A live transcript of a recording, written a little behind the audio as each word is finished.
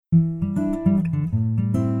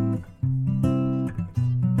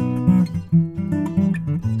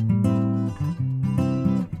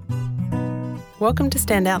Welcome to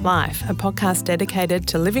Standout Life, a podcast dedicated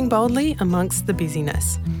to living boldly amongst the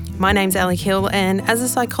busyness. My name's Ali Hill, and as a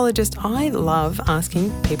psychologist, I love asking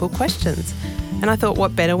people questions. And I thought,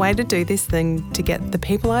 what better way to do this than to get the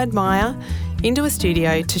people I admire into a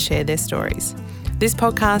studio to share their stories. This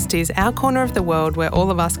podcast is our corner of the world where all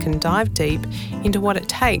of us can dive deep into what it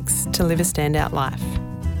takes to live a standout life.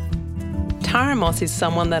 Tara Moss is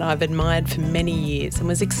someone that I've admired for many years and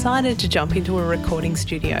was excited to jump into a recording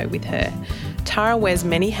studio with her. Tara wears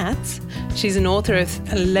many hats. She's an author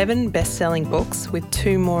of 11 best-selling books with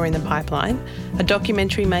 2 more in the pipeline, a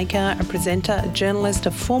documentary maker, a presenter, a journalist,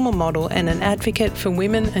 a former model and an advocate for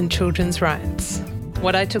women and children's rights.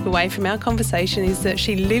 What I took away from our conversation is that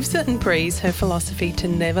she lives it and breathes her philosophy to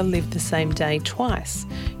never live the same day twice.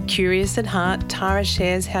 Curious at heart, Tara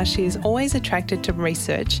shares how she is always attracted to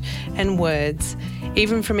research and words,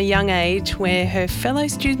 even from a young age where her fellow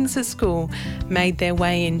students at school made their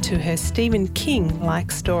way into her Stephen King-like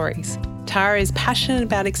stories. Tara is passionate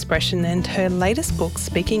about expression, and her latest book,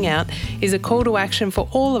 Speaking Out, is a call to action for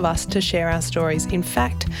all of us to share our stories. In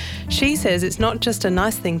fact, she says it's not just a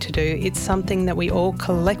nice thing to do, it's something that we all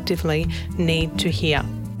collectively need to hear.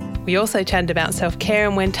 We also chatted about self-care,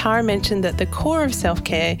 and when Tara mentioned that the core of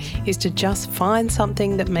self-care is to just find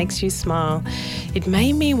something that makes you smile, it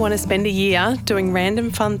made me want to spend a year doing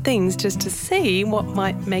random fun things just to see what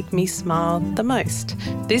might make me smile the most.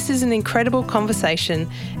 This is an incredible conversation,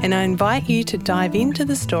 and I invite you to dive into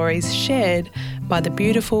the stories shared by the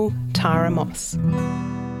beautiful Tara Moss.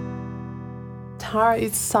 Tara,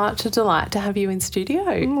 it's such a delight to have you in studio.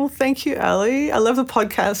 Well, thank you, Ali. I love the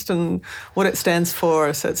podcast and what it stands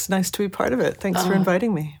for, so it's nice to be part of it. Thanks for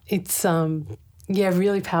inviting me. It's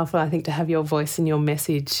really powerful, I think, to have your voice and your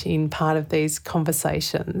message in part of these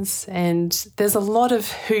conversations. And there's a lot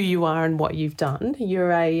of who you are and what you've done.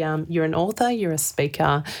 You're an author, you're a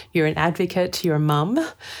speaker, you're an advocate, you're a mum,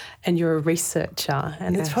 and you're a researcher.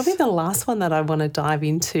 And It's probably the last one that I want to dive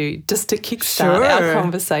into just to kickstart our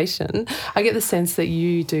conversation. I get the sense that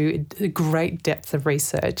you do a great depth of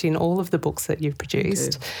research in all of the books that you've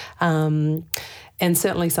produced. And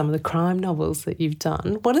certainly some of the crime novels that you've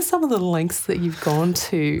done. What are some of the lengths that you've gone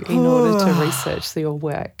to in order to research your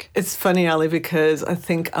work? It's funny, Ali, because I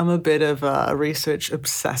think I'm a bit of a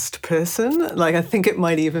research-obsessed person. Like, I think it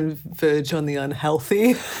might even verge on the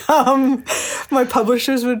unhealthy. My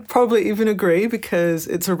publishers would probably even agree because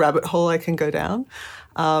it's a rabbit hole I can go down.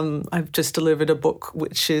 I've just delivered a book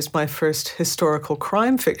which is my first historical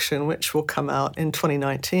crime fiction, which will come out in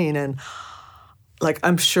 2019, and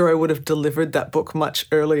I'm sure I would have delivered that book much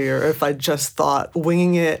earlier if I just thought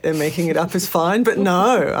winging it and making it up is fine. But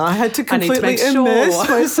no, I had to completely immerse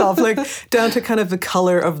myself, down to kind of the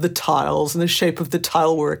color of the tiles and the shape of the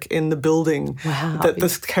tile work in the building that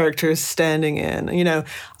this character is standing in.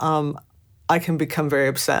 I can become very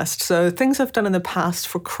obsessed. So things I've done in the past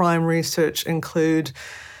for crime research include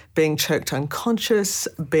being choked unconscious,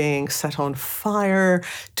 being set on fire.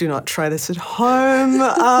 Do not try this at home.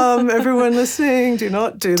 Everyone listening, do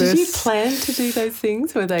not do this. Did you plan to do those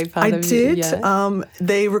things? Were they part of it? I did. Yeah.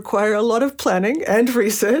 They require a lot of planning and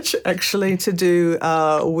research, actually, to do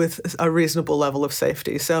with a reasonable level of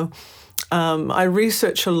safety. So I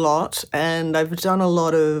research a lot, and I've done a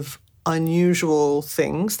lot of unusual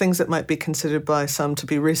things that might be considered by some to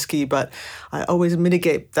be risky, but I always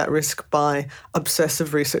mitigate that risk by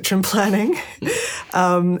obsessive research and planning.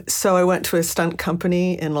 So I went to a stunt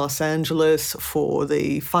company in Los Angeles for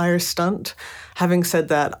the fire stunt. Having said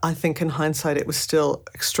that, I think in hindsight it was still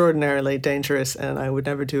extraordinarily dangerous and I would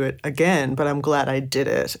never do it again, but I'm glad I did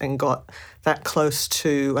it and got that close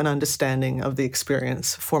to an understanding of the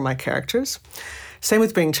experience for my characters. Same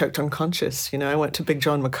with being choked unconscious. I went to Big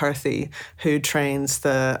John McCarthy, who trains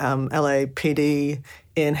the LAPD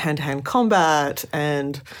in hand-to-hand combat,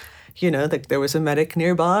 and, there was a medic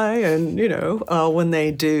nearby, and, when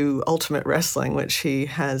they do ultimate wrestling, which he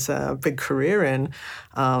has a big career in,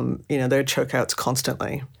 there are chokeouts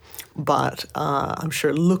constantly. But I'm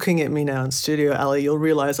sure looking at me now in studio, Ali, you'll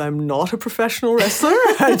realize I'm not a professional wrestler.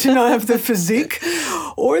 I do not have the physique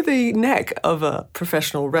or the neck of a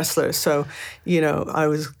professional wrestler. So, I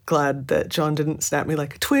was glad that John didn't snap me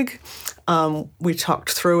like a twig. We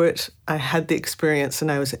talked through it. I had the experience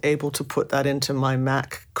and I was able to put that into my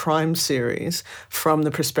Mac crime series from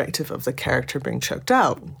the perspective of the character being choked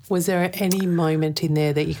out. Was there any moment in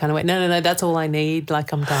there that you kind of went, no, that's all I need,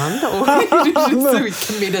 I'm done? Or you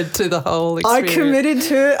just committed to the whole experience? I committed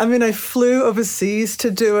to it. I flew overseas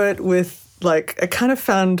to do it with, I kind of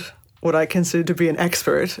found what I consider to be an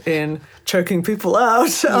expert in choking people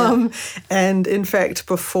out. Yeah. And in fact,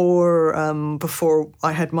 before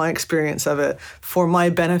I had my experience of it, for my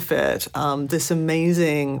benefit, this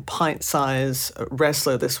amazing pint-sized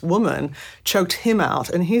wrestler, this woman, choked him out,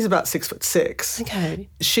 and he's about 6'6". Okay.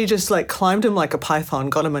 She just like climbed him like a python,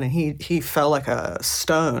 got him, and he fell like a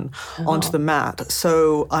stone onto the mat.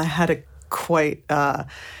 So I had a quite,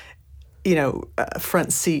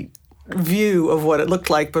 front seat view of what it looked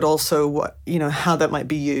like, but also what, how that might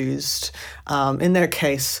be used in their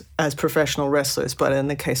case as professional wrestlers, but in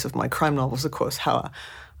the case of my crime novels, of course, how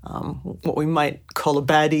what we might call a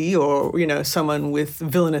baddie or, someone with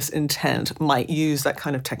villainous intent might use that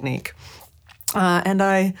kind of technique. And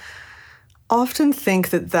I often think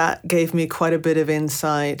that gave me quite a bit of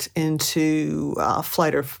insight into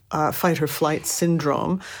fight or flight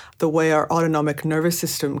syndrome, the way our autonomic nervous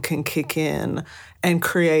system can kick in and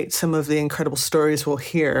create some of the incredible stories we'll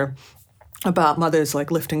hear about mothers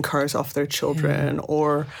like lifting cars off their children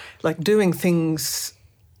or like doing things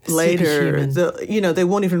later. They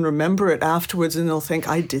won't even remember it afterwards, and they'll think,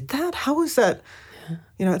 I did that? How was that?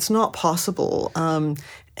 Yeah. It's not possible.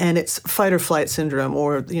 And it's fight or flight syndrome,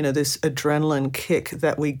 or, this adrenaline kick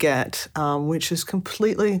that we get, which is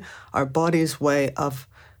completely our body's way of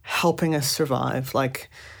helping us survive. Like,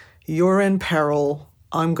 you're in peril.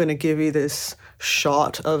 I'm going to give you this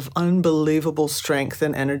shot of unbelievable strength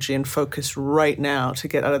and energy and focus right now to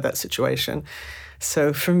get out of that situation.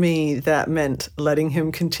 So for me, that meant letting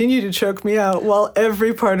him continue to choke me out while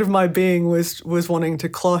every part of my being was wanting to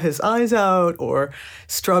claw his eyes out or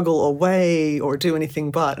struggle away or do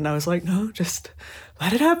anything but. And I was like, no, just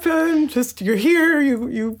let it happen. Just, you're here.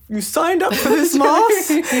 You signed up for this, Moss.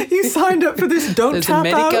 You signed up for this. Don't There's tap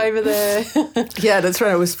out. There's a medic over there. Yeah, that's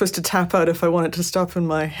right. I was supposed to tap out if I wanted to stop in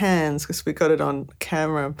my hands, because we got it on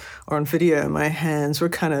camera or on video. My hands were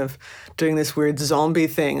kind of doing this weird zombie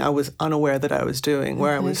thing I was unaware that I was doing,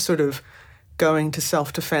 where I was sort of going to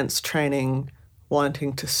self-defense training,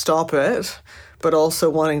 wanting to stop it, but also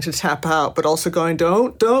wanting to tap out, but also going,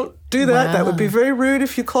 don't do that. Wow. That would be very rude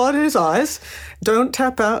if you clawed his eyes. Don't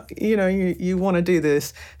tap out. You want to do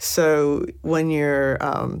this. So when you're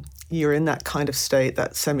in that kind of state,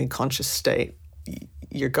 that semi-conscious state,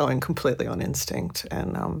 you're going completely on instinct.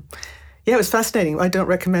 And it was fascinating. I don't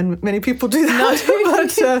recommend many people do that,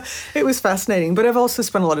 but it was fascinating. But I've also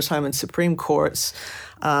spent a lot of time in Supreme Courts,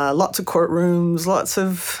 lots of courtrooms, lots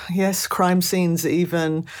of, crime scenes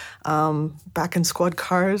even, back in squad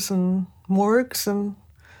cars and morgues and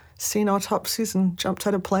seen autopsies and jumped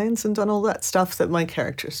out of planes and done all that stuff that my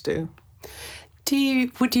characters do.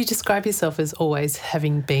 Would you describe yourself as always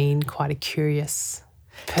having been quite a curious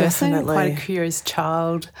person? Definitely. Quite a curious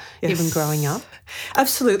child, even growing up?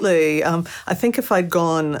 Absolutely. I think if I'd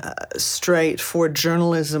gone straight for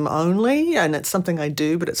journalism only, and it's something I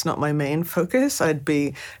do, but it's not my main focus, I'd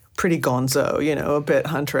be pretty gonzo, a bit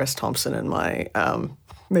Hunter S. Thompson in my...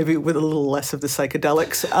 maybe with a little less of the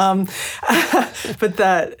psychedelics, but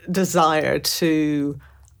that desire to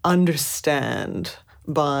understand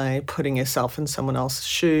by putting yourself in someone else's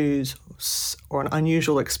shoes or an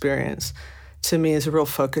unusual experience, to me is a real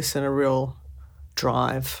focus and a real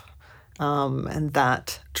drive. And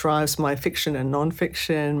that drives my fiction and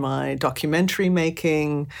nonfiction, my documentary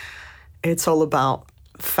making. It's all about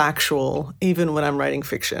factual. Even when I'm writing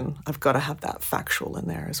fiction, I've got to have that factual in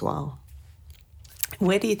there as well.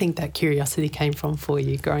 Where do you think that curiosity came from for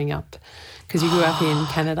you growing up? Because you grew up in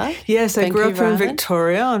Canada? Yes, I grew up in Island?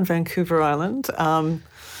 Victoria on Vancouver Island.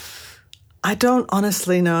 I don't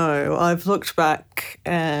honestly know. I've looked back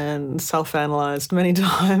and self-analysed many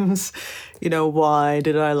times, why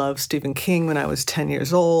did I love Stephen King when I was 10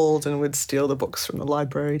 years old and would steal the books from the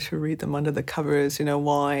library to read them under the covers?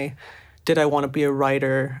 Why did I want to be a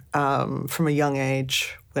writer from a young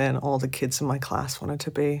age when all the kids in my class wanted to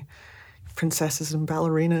be princesses and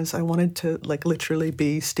ballerinas? I wanted to literally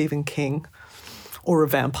be Stephen King or a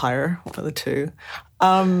vampire, one of the two.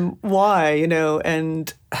 Why,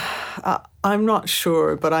 and I'm not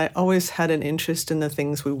sure, but I always had an interest in the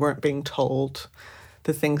things we weren't being told,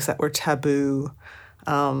 the things that were taboo,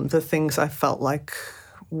 the things I felt like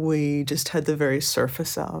we just had the very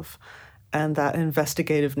surface of, and that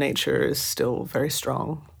investigative nature is still very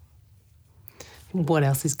strong. What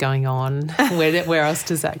else is going on? Where else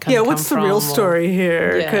does that come from? Yeah, what's the real story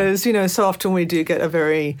here? Because, so often we do get a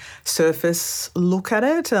very surface look at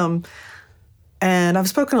it. And I've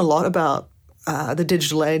spoken a lot about the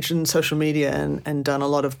digital age and social media and done a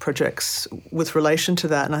lot of projects with relation to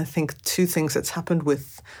that. And I think two things that's happened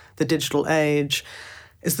with the digital age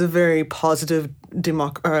is the very positive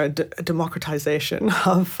democratization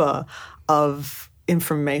of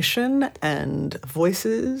information and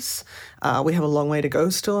voices. We have a long way to go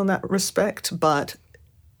still in that respect, but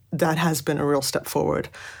that has been a real step forward.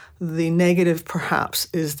 The negative, perhaps,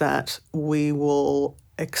 is that we will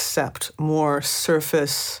accept more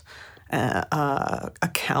surface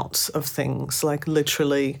accounts of things, like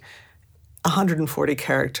literally 140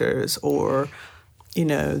 characters, or, you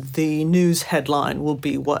know, the news headline will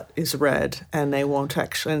be what is read, and they won't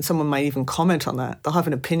actually, and someone might even comment on that. They'll have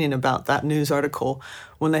an opinion about that news article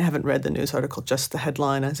when they haven't read the news article, just the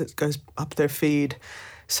headline as it goes up their feed.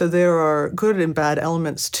 So there are good and bad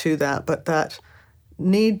elements to that, but that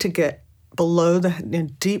need to get below the, you know,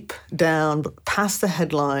 deep down, past the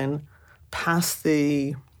headline, past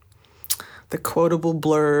the quotable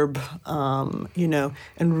blurb, you know,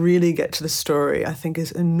 and really get to the story, I think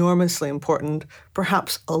is enormously important,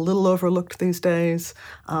 perhaps a little overlooked these days.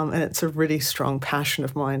 And it's a really strong passion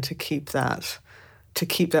of mine to keep that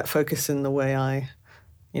focus in the way I,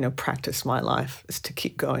 you know, practice my life, is to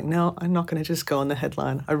keep going. Now, I'm not going to just go on the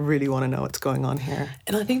headline. I really want to know what's going on here.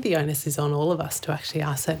 And I think the onus is on all of us to actually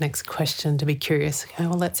ask that next question, to be curious. Okay,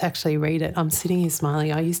 well, let's actually read it. I'm sitting here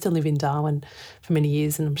smiling. I used to live in Darwin for many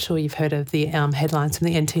years, and I'm sure you've heard of the headlines from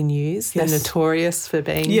the NT News. Yes. They're notorious for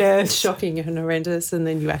being shocking and horrendous, and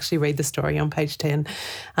then you actually read the story on page 10.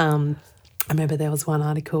 I remember there was one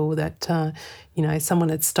article that, you know, someone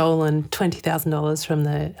had stolen $20,000 from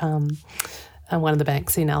the one of the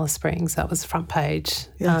banks in Alice Springs. That was front page.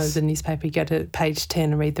 Yes. The newspaper. You go to page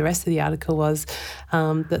 10 and read the rest of the article was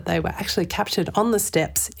that they were actually captured on the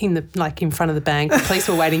steps in front of the bank. The police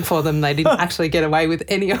were waiting for them. They didn't actually get away with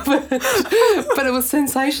any of it. But it was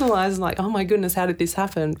sensationalised, like, oh my goodness, how did this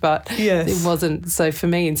happen? But it wasn't. So for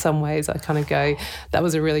me, in some ways, I kind of go, that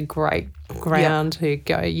was a really great ground to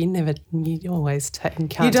go. You always can't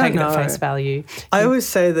take it at face value. I always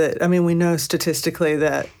say that, I mean, we know statistically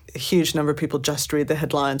that a huge number of people just read the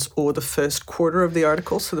headlines or the first quarter of the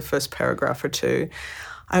article, so the first paragraph or two.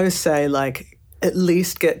 I always say, like, at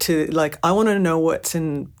least get to, like, I want to know what's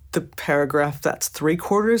in the paragraph that's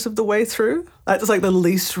 3/4 of the way through. That's like the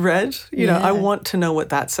least read. You know, I want to know what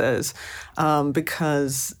that says,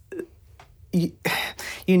 because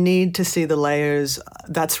you need to see the layers.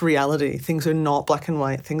 That's reality. Things are not black and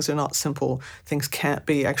white. Things are not simple. Things can't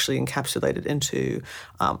be actually encapsulated into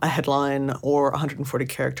a headline or a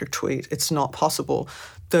 140-character tweet. It's not possible.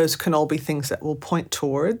 Those can all be things that will point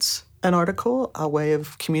towards an article, a way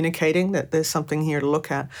of communicating that there's something here to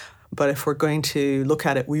look at. But if we're going to look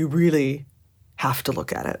at it, we really have to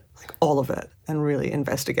look at it, like all of it, and really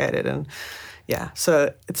investigate it. And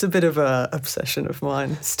so it's a bit of a obsession of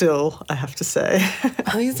mine still, I have to say.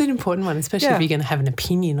 I think it's an important one, especially if you're going to have an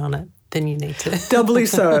opinion on it. Then you need to. Doubly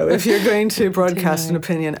so. If you're going to broadcast an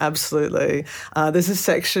opinion, absolutely. There's a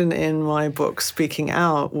section in my book, Speaking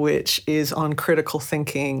Out, which is on critical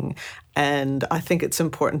thinking. And I think it's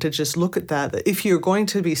important to just look at that if you're going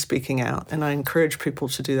to be speaking out, and I encourage people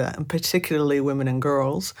to do that, and particularly women and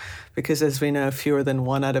girls, because as we know, fewer than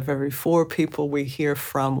 1 out of every 4 people we hear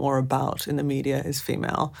from or about in the media is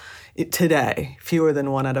female. Today, fewer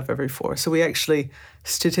than 1 out of every 4. So we actually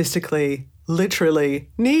statistically literally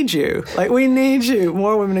need you. Like, we need you.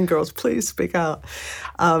 More women and girls, please speak out.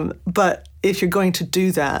 But if you're going to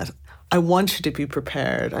do that, I want you to be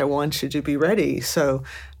prepared. I want you to be ready. So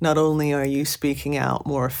not only are you speaking out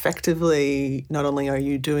more effectively, not only are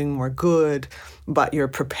you doing more good, but you're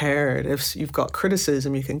prepared. If you've got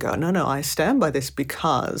criticism, you can go, no, I stand by this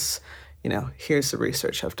because, you know, here's the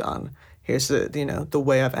research I've done. Here's the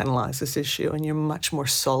way I've analyzed this issue, and you're much more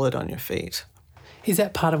solid on your feet. Is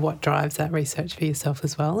that part of what drives that research for yourself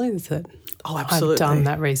as well? Is it, oh, absolutely. I've done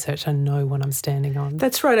that research, I know what I'm standing on?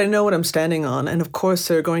 That's right, I know what I'm standing on. And of course,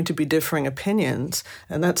 there are going to be differing opinions.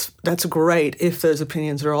 And that's great if those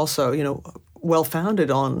opinions are also, you know,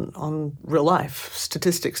 well-founded on real life,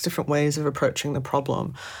 statistics, different ways of approaching the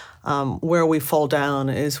problem. Where we fall down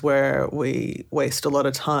is where we waste a lot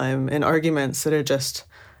of time in arguments that are just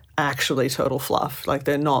actually total fluff, like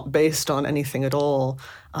they're not based on anything at all.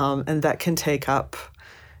 And that can take up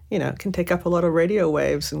a lot of radio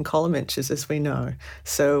waves and column inches, as we know.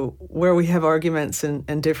 So where we have arguments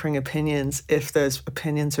and differing opinions, if those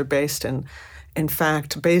opinions are based in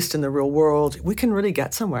the real world, we can really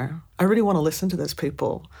get somewhere. I really want to listen to those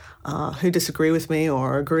people who disagree with me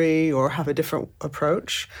or agree or have a different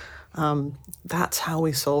approach. That's how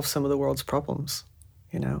we solve some of the world's problems,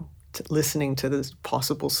 you know, listening to the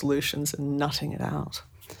possible solutions and nutting it out.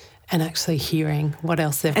 And actually hearing what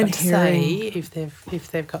else they've got to say if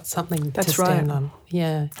they've got something to stand on.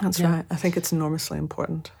 Yeah. That's right. I think it's enormously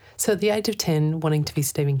important. So at the age of 10, wanting to be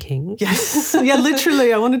Stephen King. Yes. Yeah,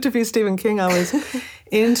 literally. I wanted to be Stephen King. I was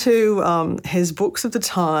into his books of the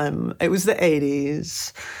time. It was the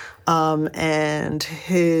 80s. And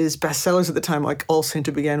his bestsellers at the time, like, all seemed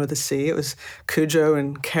to begin with a C. It was Cujo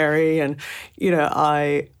and Carrie. And,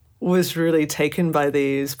 I was really taken by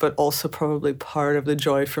these, but also probably part of the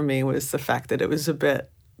joy for me was the fact that it was a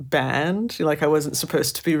bit banned. Like, I wasn't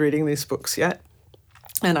supposed to be reading these books yet.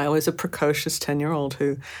 And I was a precocious 10-year-old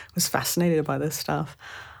who was fascinated by this stuff.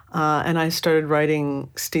 And I started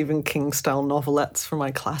writing Stephen King-style novelettes for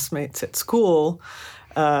my classmates at school.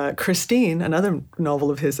 Christine, another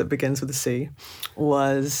novel of his that begins with a C,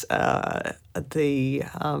 was the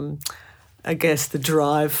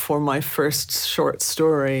drive for my first short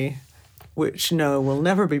story, which will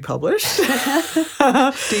never be published. Do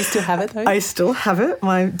you still have it, though? I still have it.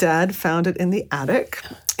 My dad found it in the attic.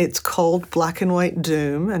 It's called Black and White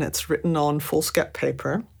Doom, and it's written on foolscap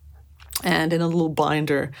paper and in a little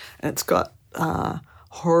binder, and it's got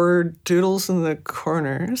horror doodles in the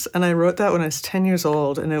corners. And I wrote that when I was 10 years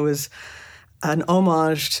old, and it was an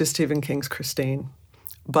homage to Stephen King's Christine,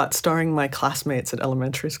 but starring my classmates at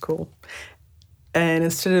elementary school. And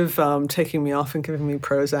instead of taking me off and giving me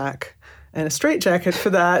Prozac and a straitjacket for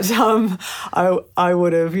that, I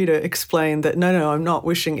would have, explained that, no, I'm not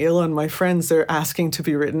wishing ill on my friends. They're asking to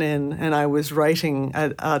be written in. And I was writing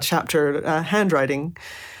a chapter, handwriting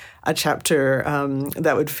a chapter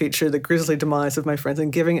that would feature the grisly demise of my friends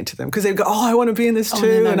and giving it to them. Because they'd go, I want to be in this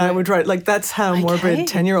too. And I would write, like, that's how morbid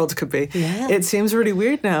 10-year-olds could be. Yeah. It seems really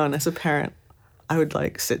weird now. And as a parent, I would,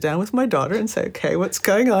 sit down with my daughter and say, okay, what's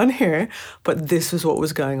going on here? But this was what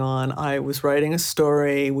was going on. I was writing a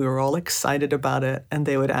story. We were all excited about it. And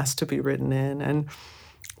they would ask to be written in. And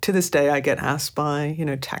to this day, I get asked by,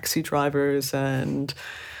 taxi drivers and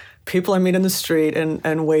people I meet on the street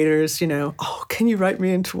and waiters, can you write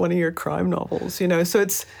me into one of your crime novels? So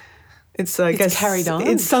it's I guess carried on.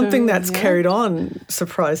 It's something that's carried on,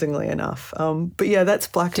 surprisingly enough. But yeah, that's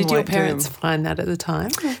Black and White Doom. Did your parents find that at the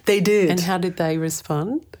time? They did. And how did they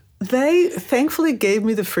respond? They thankfully gave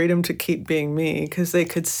me the freedom to keep being me, because they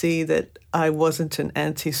could see that I wasn't an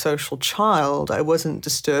antisocial child. I wasn't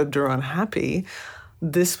disturbed or unhappy.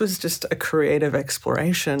 This was just a creative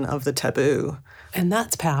exploration of the taboo. And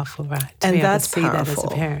that's powerful, right? And that's to see powerful. that as a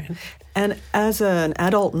parent. And as an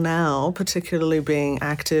adult now, particularly being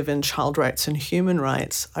active in child rights and human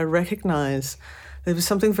rights, I recognize there was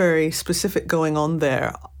something very specific going on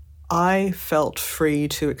there. I felt free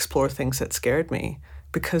to explore things that scared me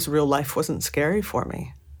because real life wasn't scary for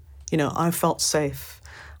me. I felt safe.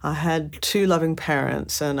 I had two loving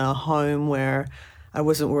parents and a home where I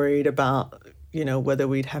wasn't worried about, whether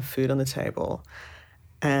we'd have food on the table.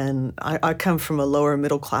 And I come from a lower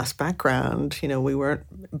middle class background. We weren't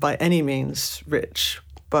by any means rich,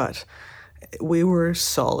 but we were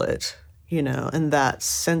solid, and that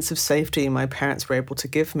sense of safety my parents were able to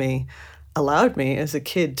give me allowed me as a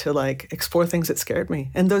kid to explore things that scared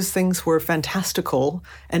me. And those things were fantastical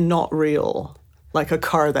and not real, like a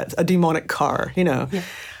car that's a demonic car, Yeah.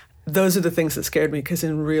 Those are the things that scared me, because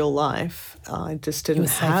in real life, I just didn't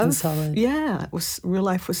have. Safe and solid. Yeah, real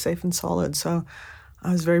life was safe and solid. So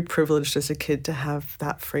I was very privileged as a kid to have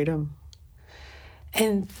that freedom.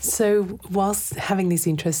 And so whilst having this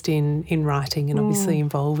interest in writing and obviously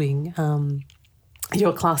involving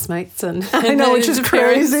your classmates and I know, which is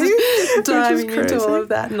crazy. Diving into all of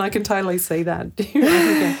that, and I can totally see that.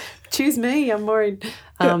 Okay, choose me, I'm worried.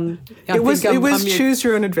 It was choose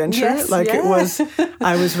your own adventure. Yes, it was,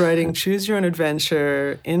 I was writing choose your own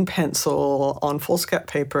adventure in pencil on foolscap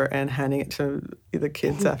paper and handing it to the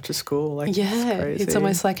kids after school. It's crazy. It's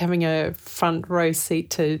almost like having a front row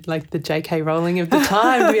seat to the J.K. Rowling of the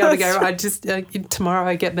time to be able to go, I just, tomorrow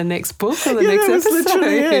I get the next book or the next episode.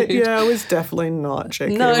 Literally it. Yeah, I was definitely not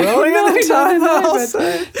J.K. Rowling at the time.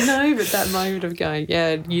 But that moment of going,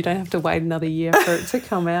 you don't have to wait another year for it to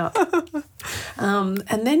come out.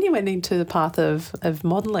 And then you went into the path of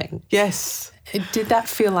modelling. Yes. Did that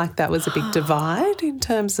feel like that was a big divide in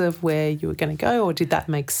terms of where you were going to go, or did that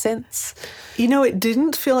make sense? It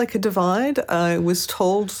didn't feel like a divide. I was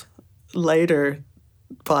told later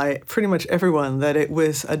by pretty much everyone that it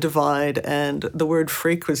was a divide, and the word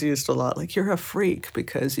freak was used a lot. You're a freak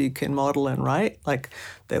because you can model and write.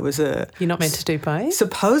 There was You're not meant to do both?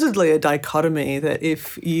 Supposedly a dichotomy that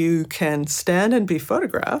if you can stand and be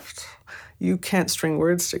photographed, you can't string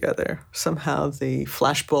words together. Somehow the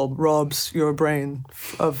flashbulb robs your brain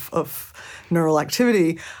of neural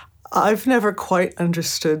activity. I've never quite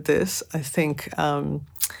understood this. I think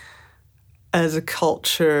as a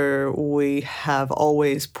culture, we have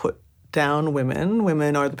always put down women.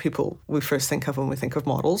 Women are the people we first think of when we think of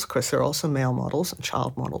models. Of course, there are also male models and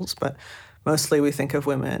child models, but mostly we think of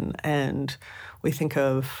women. And we think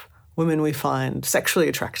of women we find sexually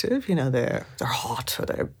attractive, they're hot, or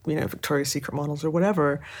they're, Victoria's Secret models or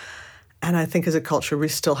whatever. And I think as a culture, we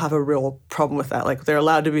still have a real problem with that. Like, they're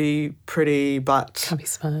allowed to be pretty, but Can't be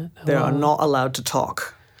smart. they are not allowed to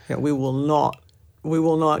talk. We will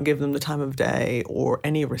not give them the time of day or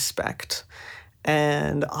any respect.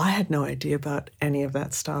 And I had no idea about any of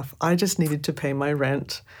that stuff. I just needed to pay my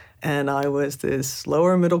rent. And I was this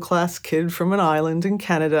lower middle class kid from an island in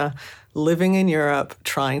Canada, living in Europe,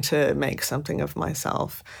 trying to make something of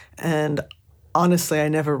myself. And honestly, I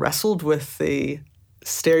never wrestled with the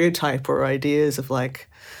stereotype or ideas of like,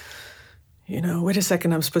 wait a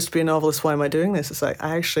second, I'm supposed to be a novelist. Why am I doing this? It's like,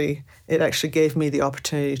 it actually gave me the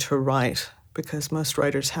opportunity to write, because most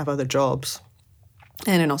writers have other jobs.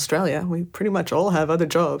 And in Australia, we pretty much all have other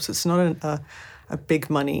jobs. It's not a big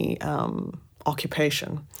money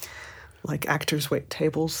occupation. Like actors wait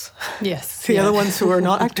tables. Yes. The other ones who are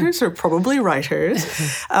not actors are probably writers.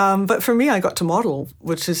 But for me, I got to model,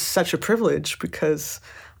 which is such a privilege, because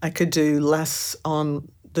I could do less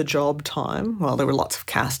on the job time. Well, there were lots of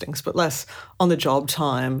castings, but less on the job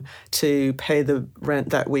time to pay the rent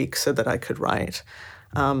that week so that I could write.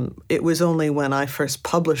 It was only when I first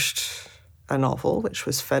published a novel, which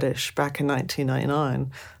was Fetish, back in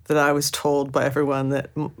 1999, that I was told by everyone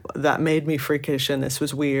that made me freakish and this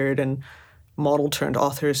was weird and model turned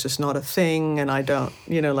author is just not a thing, and I don't,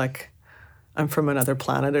 I'm from another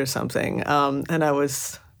planet or something. And I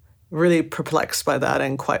was really perplexed by that,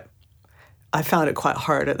 and I found it quite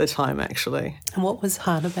hard at the time, actually. And what was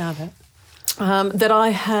hard about it? That I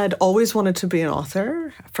had always wanted to be an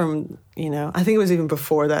author from, I think it was even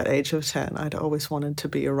before that age of 10. I'd always wanted to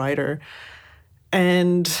be a writer.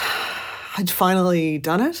 And I'd finally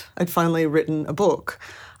done it. I'd finally written a book.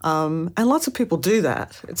 And lots of people do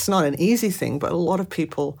that. It's not an easy thing, but a lot of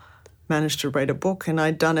people managed to write a book, and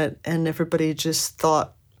I'd done it, and everybody just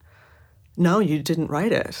thought, no, you didn't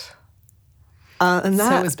write it. And that,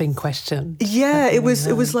 so it was being questioned. Yeah, it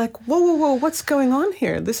was like, whoa, what's going on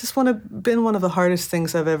here? This has been one of the hardest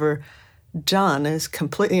things I've ever done, is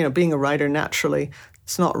completely, being a writer naturally.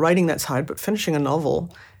 It's not writing that's hard, but finishing a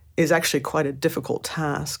novel is actually quite a difficult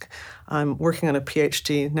task. I'm working on a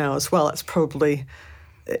PhD now as well. It's probably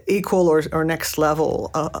equal or next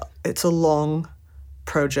level. It's a long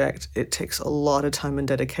project. It takes a lot of time and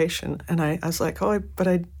dedication. And I was like, but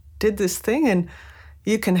I did this thing, and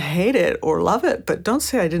you can hate it or love it, but don't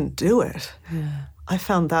say I didn't do it. Yeah. I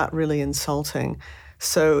found that really insulting.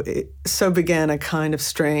 So began a kind of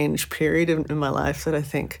strange period in my life that I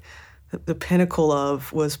think the pinnacle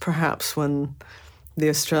of was perhaps when the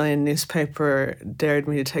Australian newspaper dared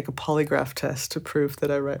me to take a polygraph test to prove that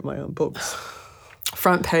I write my own books.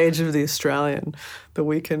 Front page of the Australian, the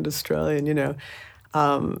Weekend Australian,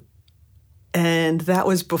 And that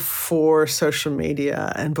was before social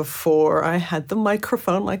media and before I had the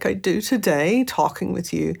microphone like I do today, talking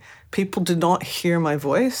with you. People did not hear my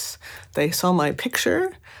voice. They saw my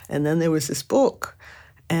picture, and then there was this book.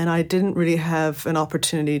 And I didn't really have an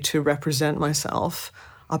opportunity to represent myself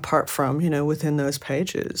apart from, within those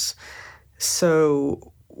pages.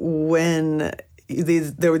 So when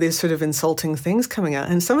there were these sort of insulting things coming out,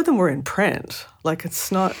 and some of them were in print, like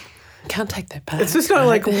it's not... Can't take that back. It's just not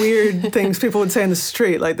like weird things people would say in the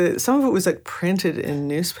street. Like some of it was like printed in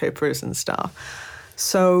newspapers and stuff.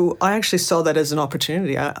 So I actually saw that as an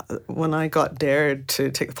opportunity. When I got dared to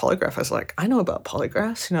take the polygraph, I was like, I know about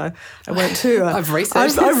polygraphs. I went to... I've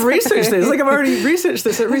researched this. I've researched this. Like I've already researched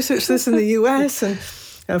this. I researched this in the US, and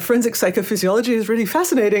forensic psychophysiology is really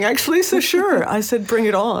fascinating, actually. So sure, I said, bring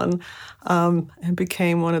it on, and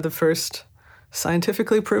became one of the first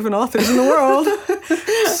scientifically proven authors in the world.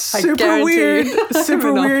 Super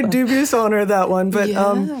weird, dubious honor, that one. But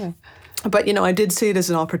yeah. But I did see it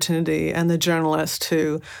as an opportunity, and the journalist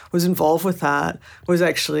who was involved with that was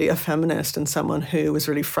actually a feminist and someone who was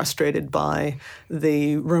really frustrated by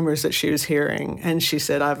the rumors that she was hearing. And she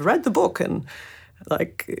said, I've read the book, and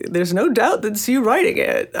there's no doubt that it's you writing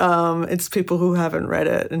it. It's people who haven't read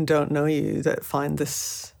it and don't know you that find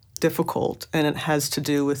this difficult, and it has to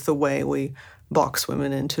do with the way we box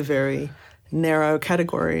women into very narrow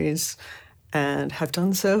categories, and have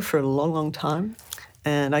done so for a long, long time.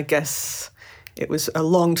 And I guess it was a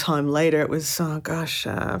long time later, it was,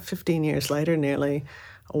 15 years later nearly,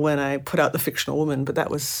 when I put out The Fictional Woman, but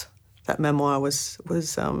that memoir was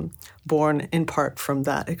born in part from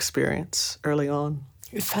that experience early on.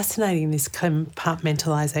 It's fascinating, this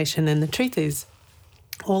compartmentalisation, and the truth is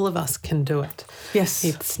all of us can do it. Yes.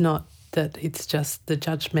 It's not that it's just the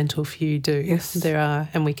judgmental few do. Yes. There are,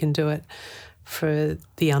 and we can do it for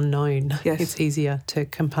the unknown. Yes. It's easier to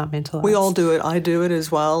compartmentalize. We all do it. I do it as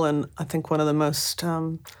well. And I think one of the most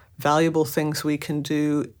valuable things we can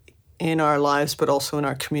do in our lives, but also in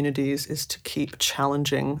our communities, is to keep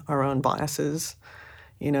challenging our own biases,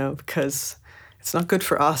 because it's not good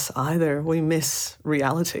for us either. We miss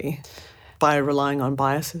reality by relying on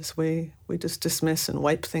biases. We just dismiss and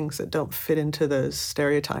wipe things that don't fit into those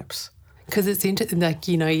stereotypes. Because it's interesting,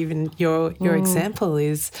 even your example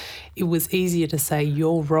is, it was easier to say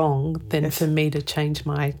you're wrong than for me to change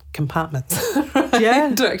my compartments. Right?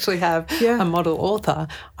 Yeah. To actually have a model author.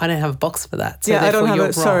 I don't have a box for that. So I don't have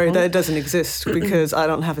it. Sorry, that it doesn't exist because I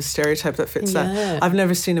don't have a stereotype that fits that. I've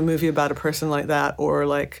never seen a movie about a person like that,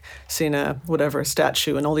 or seen a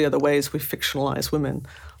statue, and all the other ways we fictionalize women.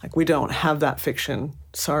 We don't have that fiction.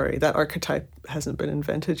 Sorry, that archetype hasn't been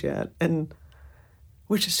invented yet. And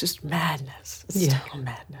which is just madness. It's total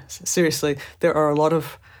madness. Seriously, there are a lot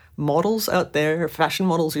of models out there, fashion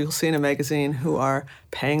models you'll see in a magazine, who are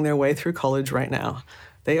paying their way through college right now.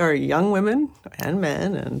 They are young women and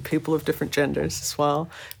men and people of different genders as well,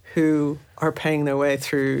 who are paying their way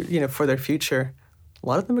through, for their future. A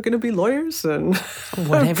lot of them are going to be lawyers and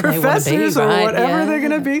whatever professors they want to be, right? or whatever they're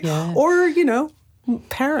going to be. Yeah. Or,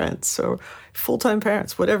 parents or full-time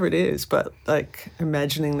parents, whatever it is. But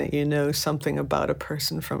imagining that something about a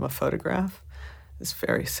person from a photograph is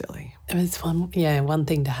very silly. It's one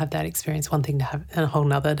thing to have that experience, one thing to have, and a whole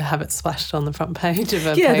nother to have it splashed on the front page of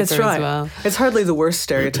a paper that's right. as well. It's hardly the worst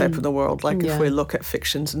stereotype in the world. If we look at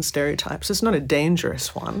fictions and stereotypes, it's not a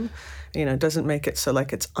dangerous one. It doesn't make it so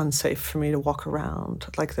it's unsafe for me to walk around.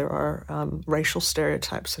 There are racial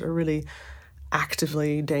stereotypes that are really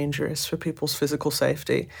actively dangerous for people's physical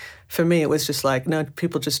safety. For me, it was just no,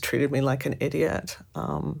 people just treated me like an idiot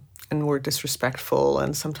and were disrespectful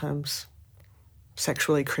and sometimes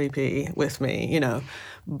sexually creepy with me,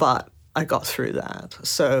 but I got through that.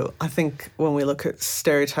 So I think when we look at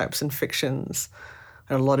stereotypes and fictions,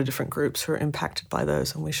 there are a lot of different groups who are impacted by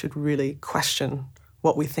those, and we should really question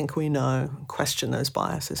what we think we know, question those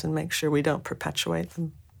biases and make sure we don't perpetuate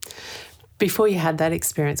them. Before you had that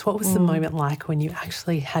experience, what was the moment like when you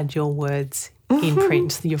actually had your words in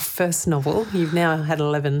print? Your first novel, you've now had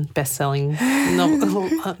 11 best-selling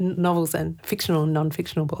novels and fictional and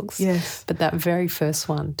non-fictional books. Yes. But that very first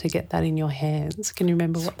one, to get that in your hands, can you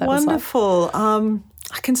remember what that was like? Wonderful.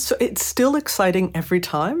 It's still exciting every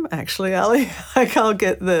time, actually, Ali. I'll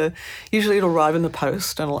get usually it'll arrive in the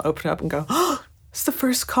post and I'll open it up and go, oh, it's the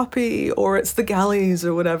first copy, or it's the galleys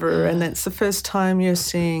or whatever. And it's the first time you're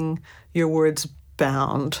seeing your words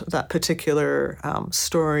bound. That particular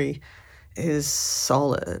story is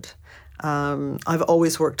solid. I've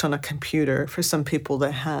always worked on a computer. For some people,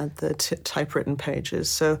 they had the typewritten pages.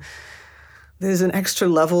 So there's an extra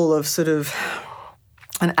level of sort of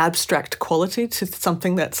an abstract quality to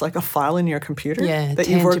something that's like a file in your computer that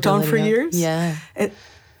you've worked on for years. Yeah.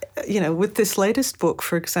 With this latest book,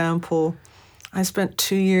 for example, I spent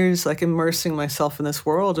 2 years immersing myself in this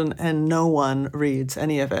world, and no one reads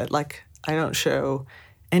any of it. I don't show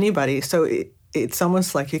anybody. So it's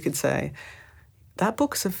almost like you could say, that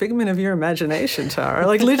book's a figment of your imagination, Tara.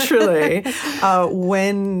 Literally.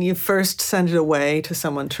 When you first send it away to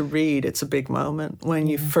someone to read, it's a big moment. When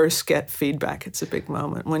you first get feedback, it's a big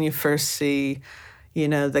moment. When you first see,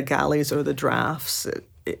 the galleys or the drafts,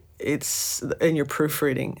 it's in your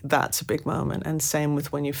proofreading, that's a big moment. And same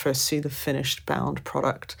with when you first see the finished bound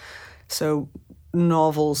product. So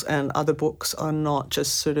novels and other books are not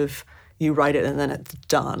just sort of you write it and then it's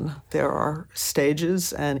done. There are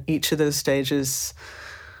stages, and each of those stages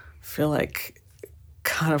feel like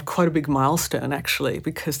kind of quite a big milestone, actually,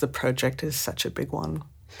 because the project is such a big one.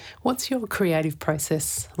 What's your creative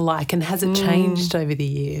process like, and has it changed over the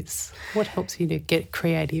years? What helps you to get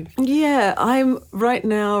creative? Yeah, I'm right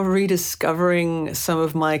now rediscovering some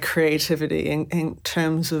of my creativity in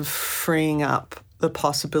terms of freeing up the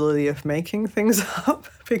possibility of making things up,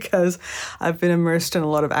 because I've been immersed in a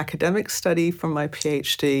lot of academic study from my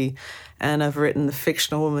PhD, and I've written The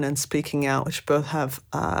Fictional Woman and Speaking Out, which both have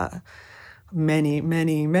many,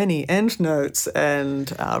 many, many endnotes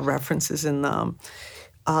and references in them.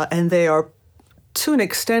 And they are, to an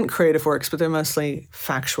extent, creative works, but they're mostly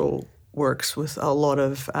factual works with a lot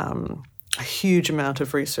of, a huge amount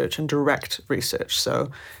of research and direct research.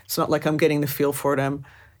 So it's not like I'm getting the feel for it. I'm,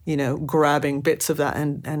 grabbing bits of that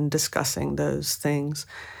and discussing those things.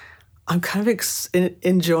 I'm kind of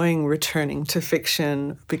enjoying returning to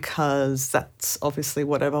fiction because that's obviously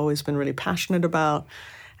what I've always been really passionate about.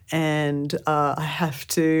 And I have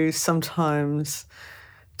to sometimes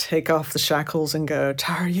take off the shackles and go,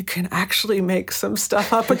 Tara, you can actually make some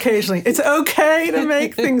stuff up occasionally. It's okay to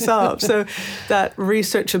make things up. So that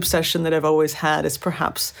research obsession that I've always had is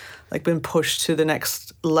perhaps like been pushed to the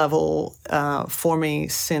next level for me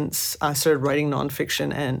since I started writing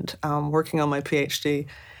nonfiction and working on my PhD.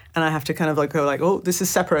 And I have to kind of like go like, oh, this is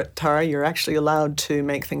separate, Tara. You're actually allowed to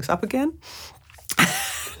make things up again.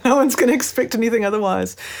 No one's going to expect anything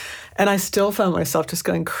otherwise. And I still found myself just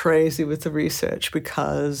going crazy with the research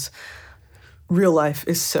because real life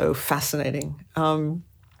is so fascinating.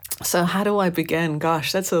 So how do I begin?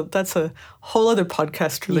 Gosh, that's a whole other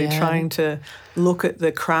podcast, really, trying to look at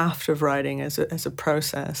the craft of writing as a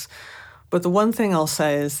process. But the one thing I'll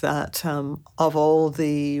say is that of all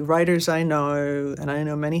the writers I know, and I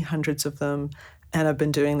know many hundreds of them, and I've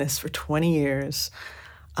been doing this for 20 years,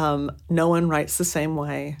 no one writes the same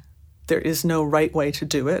way. There is no right way to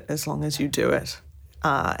do it as long as you do it.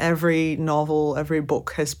 Every novel, every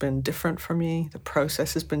book has been different for me. The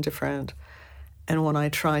process has been different. And when I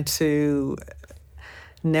try to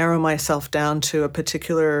narrow myself down to a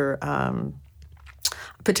particular plan,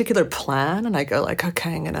 and I go like,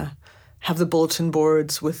 okay, I'm gonna have the bulletin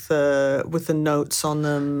boards with the notes on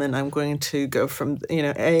them, and I'm going to go from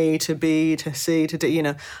A to B to C to D.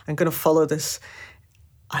 I'm going to follow this.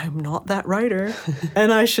 I'm not that writer,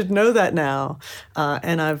 and I should know that now.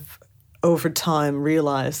 And I've over time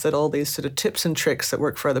realized that all these sort of tips and tricks that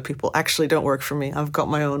work for other people actually don't work for me. I've got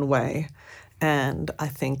my own way. And I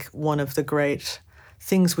think one of the great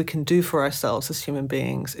things we can do for ourselves as human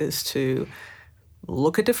beings is to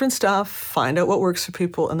look at different stuff, find out what works for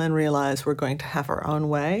people, and then realize we're going to have our own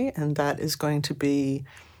way. And that is going to be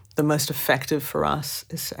the most effective for us,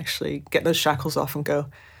 is to actually get those shackles off and go,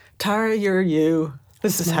 Tara, you're you.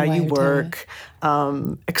 This is how you work.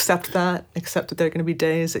 Accept that there are going to be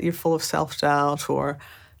days that you're full of self-doubt or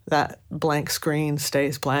that blank screen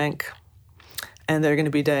stays blank. And there are going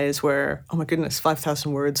to be days where, oh my goodness,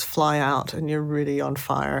 5,000 words fly out and you're really on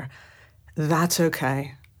fire. That's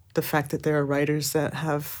okay. The fact that there are writers that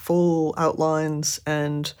have full outlines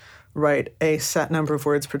and write a set number of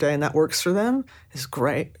words per day and that works for them is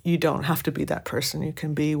great. You don't have to be that person. You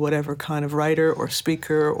can be whatever kind of writer or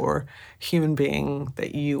speaker or human being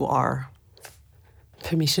that you are.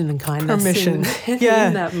 Permission and kindness. Permission.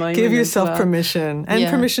 In that moment. Give yourself permission and Yeah.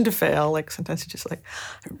 permission to fail. Like sometimes you're just like,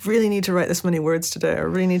 I really need to write this many words today. I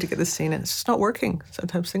really need to get this scene in. It's just not working.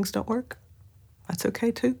 Sometimes things don't work. That's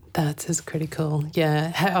okay too. That's as critical.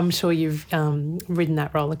 Yeah. I'm sure you've ridden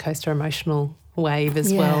that roller coaster emotional wave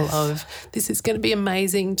as well of this is going to be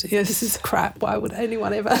amazing. This is crap. Why would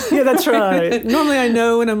anyone ever? Yeah, that's right. Normally I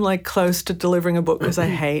know when I'm like close to delivering a book because I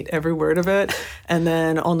hate every word of it. And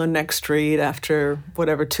then on the next read after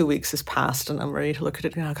whatever 2 weeks has passed and I'm ready to look at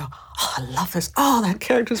it and I go, oh, I love this. Oh, that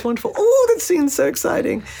character's wonderful. Oh, that scene's so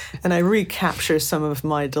exciting. And I recapture some of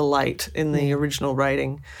my delight in the original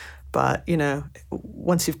writing. But,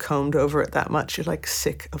 once you've combed over it that much, you're like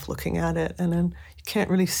sick of looking at it. And then you can't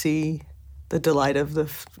really see the delight of the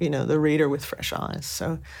reader with fresh eyes.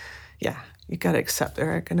 So, yeah, you got to accept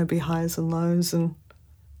there are going to be highs and lows, and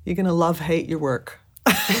you're going to hate your work.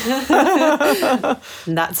 And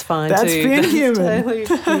that's fine too. That's being human. Totally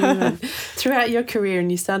human. Throughout your career, and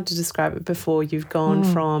you started to describe it before, you've gone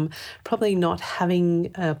from probably not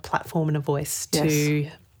having a platform and a voice to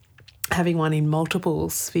having one in multiple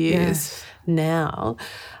spheres now.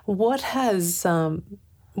 What has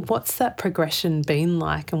what's that progression been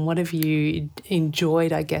like, and what have you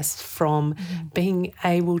enjoyed, I guess, from being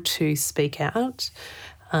able to speak out?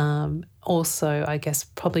 Also, I guess,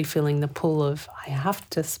 probably feeling the pull of I have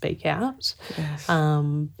to speak out,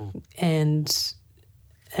 and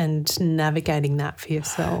navigating that for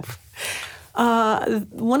yourself.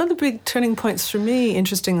 One of the big turning points for me,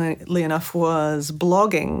 interestingly enough, was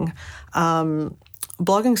blogging.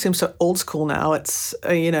 Blogging seems so old school now. It's,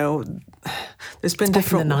 there's been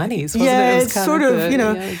different... Back in the 90s, wasn't it? Yeah, It was it's kind sort of,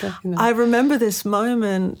 the, I remember this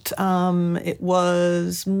moment. It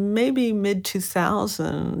was maybe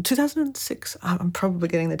mid-2000, 2006. I'm probably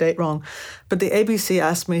getting the date wrong. But the ABC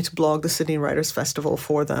asked me to blog the Sydney Writers' Festival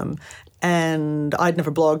for them. And I'd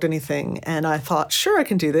never blogged anything. And I thought, sure, I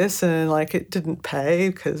can do this. And it didn't pay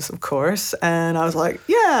because, of course. And I was like,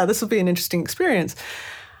 yeah, this will be an interesting experience.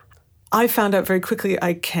 I found out very quickly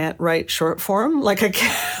I can't write short form. I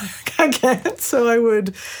can't. So I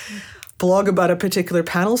would blog about a particular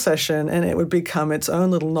panel session and it would become its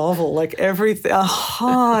own little novel. Everything.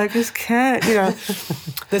 I just can't.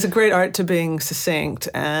 There's a great art to being succinct,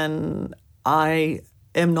 and I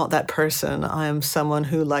am not that person. I am someone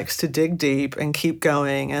who likes to dig deep and keep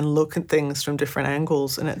going and look at things from different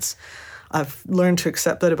angles. And I've learned to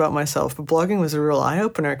accept that about myself. But blogging was a real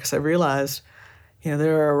eye-opener because I realized,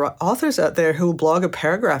 there are authors out there who will blog a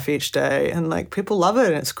paragraph each day and like people love it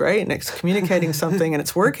and it's great and it's communicating something and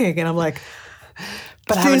it's working. And I'm like,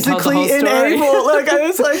 but physically unable. Like I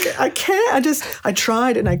was like, I can't. I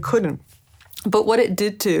tried and I couldn't. But what it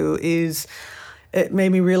did do is it made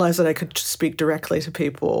me realize that I could speak directly to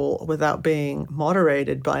people without being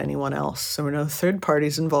moderated by anyone else. There were no third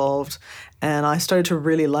parties involved. And I started to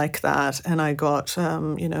really like that. And I got,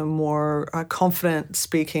 more confident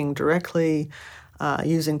speaking directly,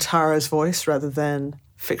 using Tara's voice rather than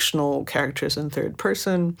fictional characters in third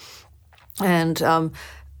person. And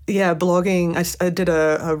blogging, I did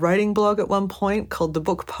a writing blog at one point called The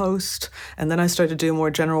Book Post, and then I started to do a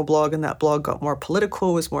more general blog, and that blog got more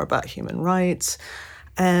political, was more about human rights.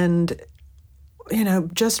 And,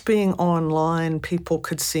 just being online, people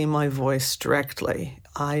could see my voice directly.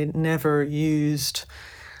 I never used,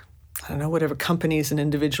 whatever companies and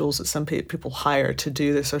individuals that some people hire to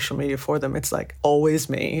do their social media for them. It's like always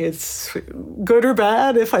me. It's good or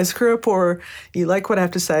bad. If I screw up or you like what I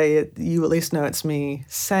have to say, you at least know it's me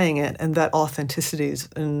saying it. And that authenticity is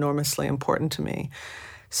enormously important to me.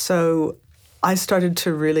 So I started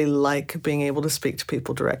to really like being able to speak to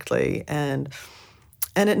people directly and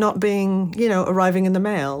it not being, arriving in the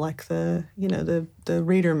mail, like the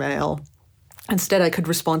reader mail. Instead, I could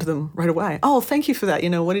respond to them right away. Oh, thank you for that.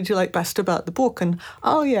 What did you like best about the book? And,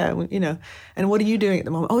 oh, yeah, and what are you doing at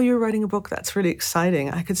the moment? Oh, you're writing a book. That's really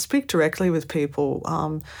exciting. I could speak directly with people.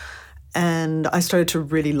 And I started to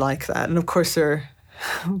really like that. And, of course, there are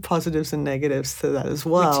positives and negatives to that as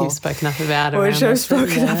well. Which you've spoken up about. Which I've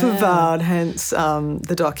spoken up about, hence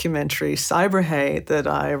the documentary Cyber Hate that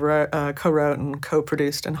I co-wrote and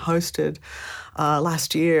co-produced and hosted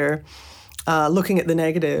last year. Looking at the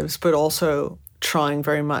negatives, but also trying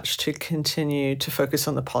very much to continue to focus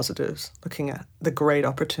on the positives, looking at the great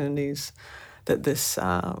opportunities that this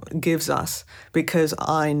gives us, because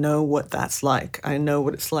I know what that's like. I know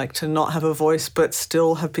what it's like to not have a voice, but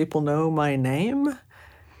still have people know my name.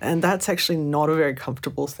 And that's actually not a very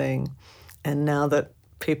comfortable thing. And now that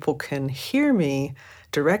people can hear me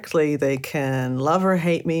directly, they can love or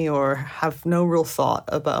hate me or have no real thought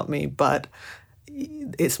about me, but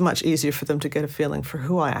it's much easier for them to get a feeling for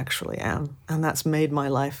who I actually am. And that's made my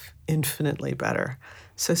life infinitely better.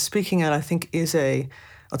 So speaking out, I think, it's a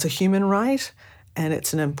human right, and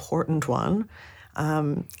it's an important one.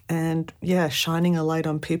 Shining a light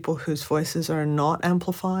on people whose voices are not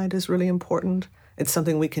amplified is really important. It's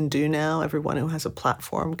something we can do now. Everyone who has a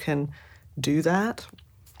platform can do that.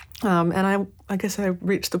 And I guess I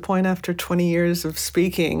reached the point after 20 years of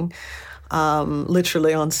speaking,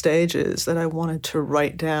 literally on stages, that I wanted to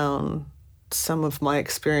write down some of my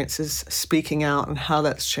experiences speaking out and how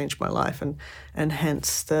that's changed my life, and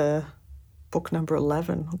hence the book number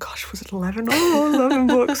 11. Oh gosh, was it 11? Oh, 11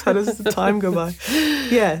 books. How does the time go by?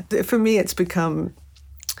 Yeah, for me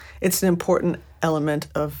it's an important element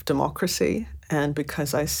of democracy, and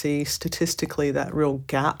because I see statistically that real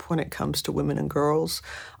gap when it comes to women and girls,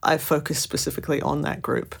 I focus specifically on that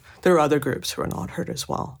group. There are other groups who are not heard as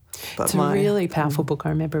well. But it's a really powerful book. I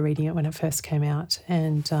remember reading it when it first came out,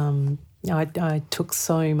 and I took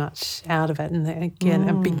so much out of it. And again,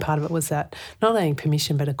 a big part of it was that not only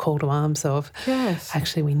permission, but a call to arms of, yes,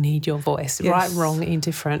 actually we need your voice, yes, right, wrong,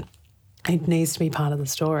 indifferent. It needs to be part of the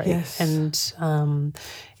story. Yes. And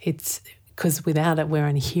it's because without it, we're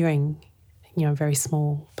only hearing a very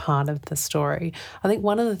small part of the story. I think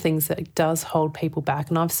one of the things that does hold people back,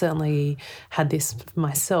 and I've certainly had this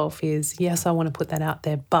myself, is yes, I want to put that out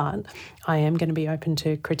there, but I am going to be open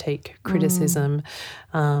to critique, criticism,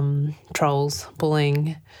 trolls,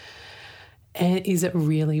 bullying. And is it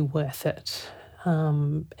really worth it?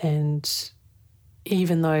 And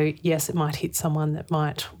even though, yes, it might hit someone that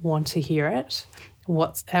might want to hear it,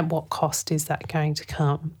 at what cost is that going to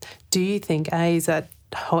come? Do you think, is that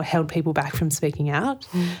held people back from speaking out?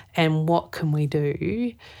 And what can we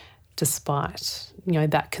do despite,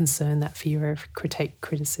 that concern, that fear of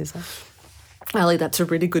criticism? Ali, that's a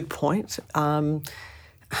really good point.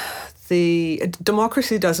 The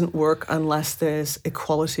democracy doesn't work unless there's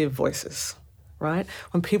equality of voices, right?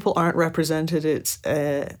 When people aren't represented, it's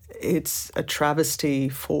a travesty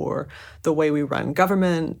for the way we run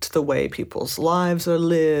government, the way people's lives are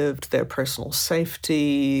lived, their personal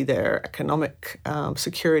safety, their economic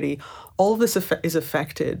security. All of this is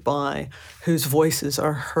affected by whose voices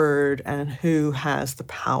are heard and who has the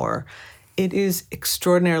power. It is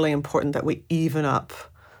extraordinarily important that we even up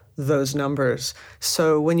those numbers.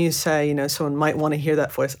 So when you say, someone might want to hear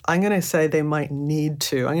that voice, I'm going to say they might need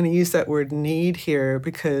to. I'm going to use that word need here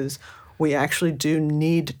because we actually do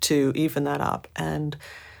need to even that up. And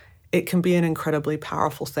it can be an incredibly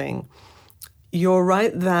powerful thing. You're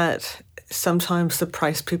right that sometimes the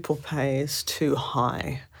price people pay is too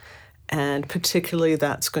high. And particularly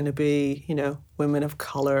that's going to be, women of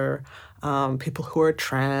color, people who are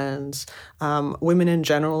trans, women in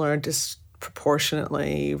general are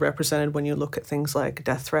disproportionately represented when you look at things like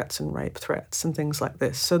death threats and rape threats and things like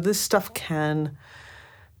this. So this stuff can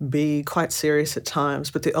be quite serious at times,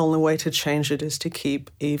 but the only way to change it is to keep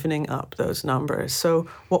evening up those numbers. So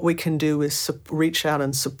what we can do is reach out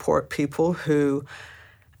and support people who,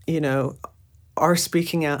 are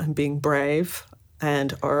speaking out and being brave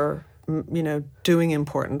and are, doing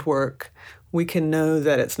important work. We can know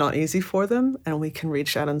that it's not easy for them, and we can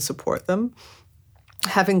reach out and support them.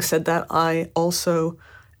 Having said that, I also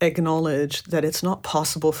acknowledge that it's not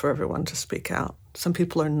possible for everyone to speak out. Some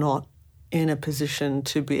people are not in a position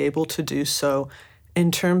to be able to do so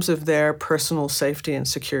in terms of their personal safety and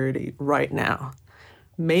security right now.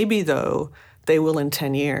 Maybe, though, they will in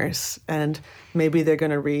 10 years, and maybe they're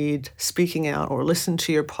going to read Speaking Out or listen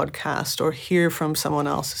to your podcast or hear from someone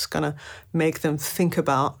else. It's going to make them think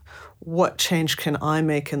about what change can I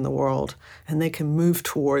make in the world, and they can move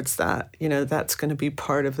towards that. That's going to be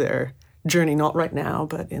part of their journey, not right now,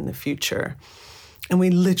 but in the future. And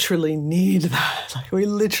we literally need that. We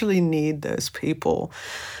literally need those people.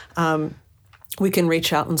 We can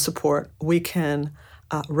reach out and support. We can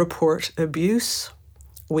report abuse.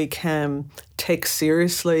 We can take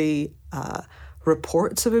seriously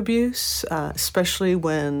reports of abuse, especially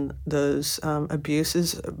when those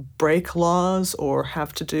abuses break laws or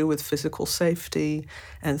have to do with physical safety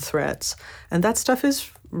and threats. And that stuff is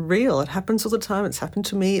real. It happens all the time. It's happened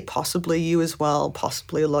to me, possibly you as well,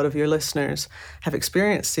 possibly a lot of your listeners have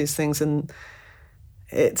experienced these things. And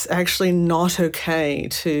it's actually not okay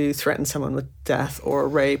to threaten someone with death or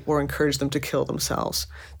rape or encourage them to kill themselves.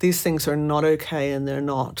 These things are not okay, and they're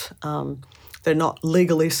not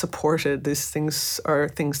legally supported. These things are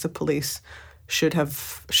things the police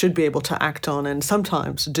should be able to act on, and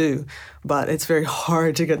sometimes do, but it's very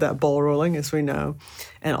hard to get that ball rolling, as we know.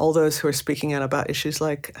 And all those who are speaking out about issues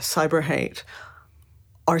like cyber hate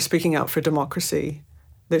are speaking out for democracy.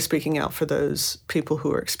 They're speaking out for those people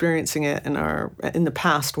who are experiencing it and are, in the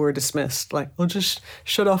past, were dismissed. Like, well, just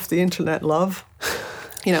shut off the internet, love.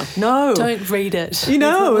 No. Don't read it.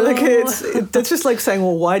 That's just like saying,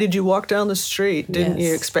 well, why did you walk down the street? Didn't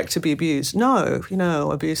you expect to be abused? No,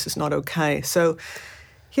 abuse is not okay. So,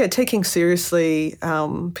 taking seriously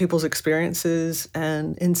people's experiences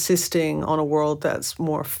and insisting on a world that's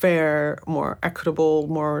more fair, more equitable,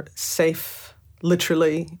 more safe,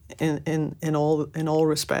 literally in all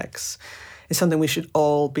respects, is something we should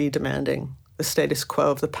all be demanding. The status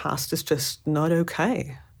quo of the past is just not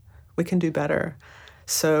okay. We can do better.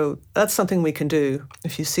 So that's something we can do.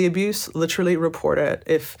 If you see abuse, literally report it.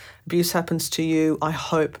 If abuse happens to you, I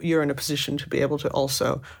hope you're in a position to be able to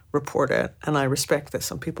also report it. And I respect that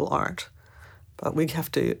some people aren't. But we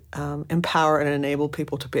have to empower and enable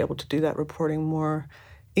people to be able to do that reporting more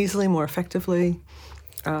easily, more effectively.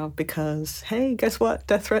 Because, hey, guess what?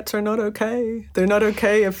 Death threats are not okay. They're not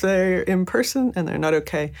okay if they're in person, and they're not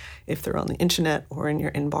okay if they're on the internet or in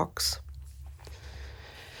your inbox.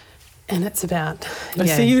 And it's about... I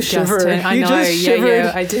see you shiver. I know,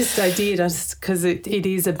 I did, because it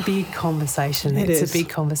is a big conversation. It's a big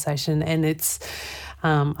conversation, and it's,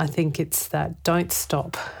 I think it's that don't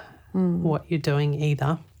stop what you're doing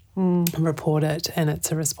either. And report it, and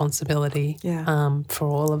it's a responsibility for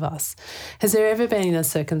all of us. Has there ever been a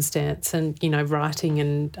circumstance, and writing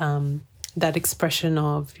and that expression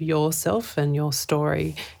of yourself and your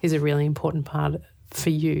story is a really important part for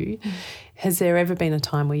you. Has there ever been a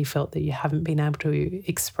time where you felt that you haven't been able to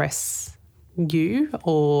express you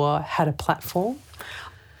or had a platform?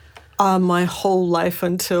 My whole life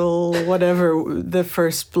until the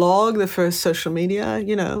first blog, the first social media,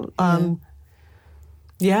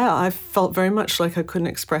 I felt very much like I couldn't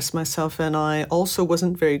express myself, and I also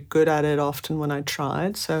wasn't very good at it often when I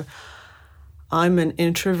tried. So I'm an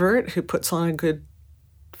introvert who puts on a good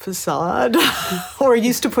facade, or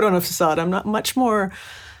used to put on a facade. I'm not much more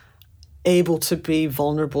able to be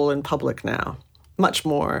vulnerable in public now, much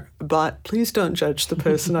more. But please don't judge the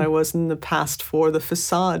person I was in the past for the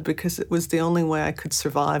facade, because it was the only way I could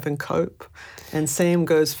survive and cope. And same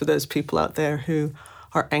goes for those people out there who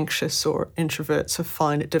are anxious or introverts or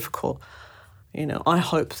find it difficult. I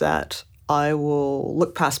hope that I will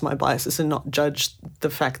look past my biases and not judge the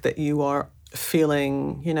fact that you are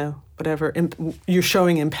feeling, whatever, you're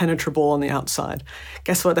showing impenetrable on the outside.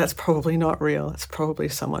 Guess what? That's probably not real. It's probably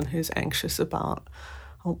someone who's anxious about,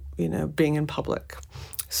 being in public.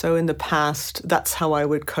 So in the past, that's how I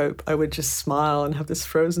would cope. I would just smile and have this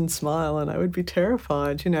frozen smile, and I would be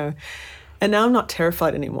terrified, you know. And now I'm not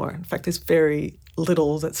terrified anymore. In fact, there's very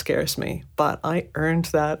little that scares me, but I earned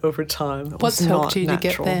that over time. What's helped you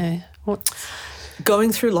natural. to get there?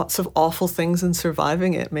 Going through lots of awful things and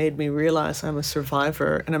surviving it made me realize I'm a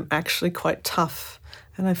survivor, and I'm actually quite tough.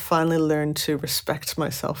 And I finally learned to respect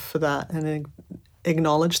myself for that and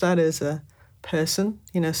acknowledge that as a person,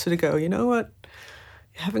 you know, so to go, you know what,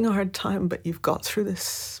 you're having a hard time, but you've got through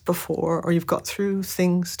this before, or you've got through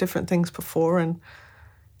different things before, and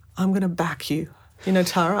I'm going to back you. You know,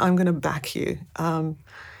 Tara, I'm going to back you. It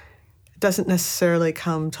doesn't necessarily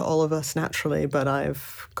come to all of us naturally, but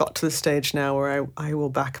I've got to the stage now where I will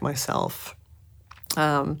back myself.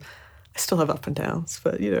 I still have up and downs,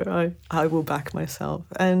 but, you know, I will back myself.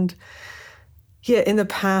 And yeah, in the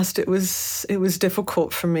past, it was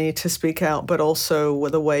difficult for me to speak out, but also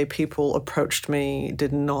the way people approached me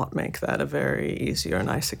did not make that a very easy or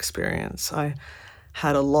nice experience. I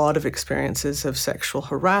had a lot of experiences of sexual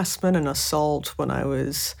harassment and assault when I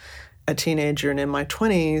was a teenager and in my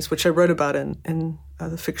 20s, which I wrote about in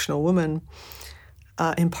The Fictional Woman,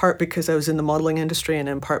 in part because I was in the modeling industry and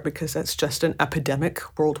in part because that's just an epidemic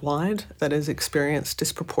worldwide that is experienced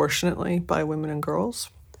disproportionately by women and girls,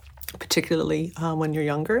 particularly when you're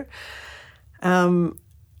younger.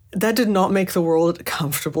 That did not make the world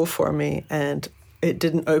comfortable for me, and it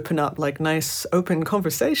didn't open up like nice open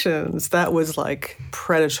conversations. That was like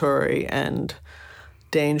predatory and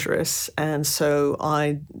dangerous. And so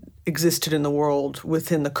I existed in the world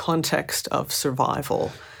within the context of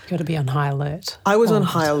survival. You got to be on high alert. I was on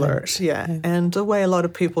high alert, yeah. And the way a lot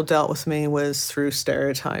of people dealt with me was through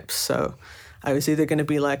stereotypes. So I was either going to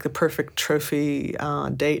be like the perfect trophy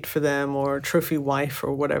date for them or trophy wife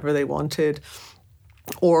or whatever they wanted,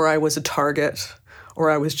 or I was a target, or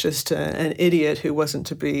I was just an idiot who wasn't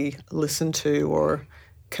to be listened to or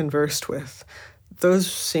conversed with. Those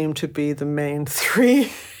seem to be the main three,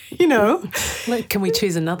 you know. Like, can we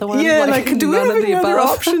choose another one? Yeah, like do we have any other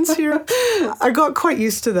options here? I got quite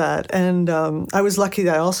used to that. And I was lucky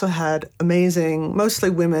that I also had amazing, mostly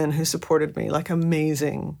women who supported me, like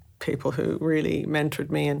amazing people who really mentored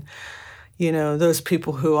me. And, you know, those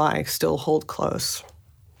people who I still hold close.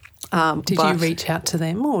 Did you reach out to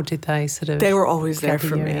them, or did they sort of... They were always there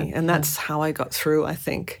for me, and that's how I got through, I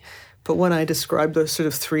think. But when I described those sort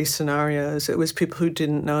of three scenarios, it was people who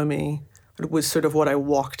didn't know me. It was sort of what I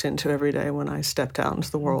walked into every day when I stepped out into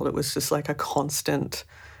the world. It was just like a constant...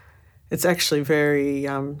 It's actually very...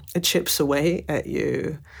 it chips away at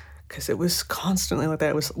you, because it was constantly like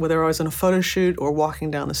that. It was whether I was on a photo shoot or walking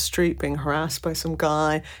down the street being harassed by some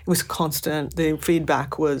guy. It was constant. The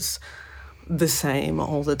feedback was the same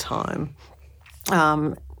all the time,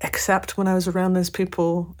 except when I was around those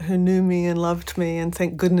people who knew me and loved me, and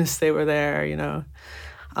thank goodness they were there, you know.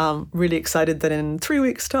 Really excited that in 3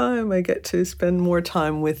 weeks' time I get to spend more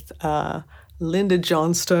time with Linda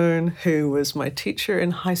Johnstone, who was my teacher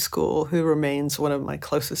in high school, who remains one of my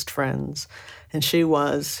closest friends. And she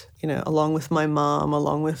was, you know, along with my mom,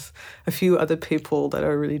 along with a few other people that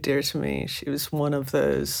are really dear to me, she was one of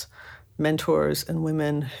those mentors and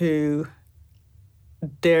women who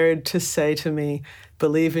dared to say to me,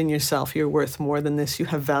 believe in yourself, you're worth more than this, you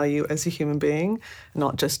have value as a human being,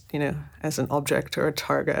 not just, you know, as an object or a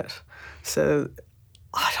target. So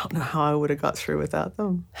I don't know how I would have got through without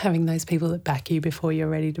them. Having those people that back you before you're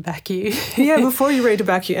ready to back you. Yeah, before you're ready to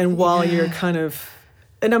back you, and while you're kind of,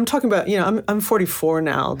 and I'm talking about, you know, I'm 44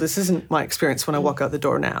 now. This isn't my experience when I walk out the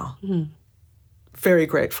door now. Very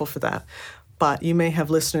grateful for that. But you may have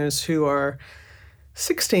listeners who are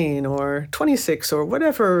 16 or 26 or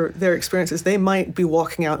whatever their experience is. They might be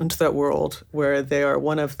walking out into that world where they are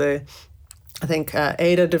one of the, I think,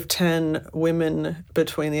 8 out of 10 women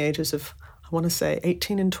between the ages of, I want to say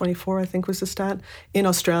 18 and 24, I think was the stat, in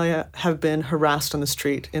Australia have been harassed on the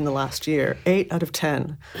street in the last year. 8 out of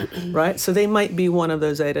 10, right? So they might be one of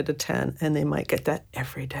those 8 out of 10, and they might get that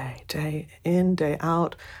every day, day in, day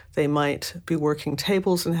out. They might be working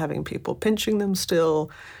tables and having people pinching them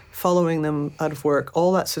still, following them out of work,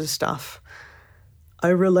 all that sort of stuff. I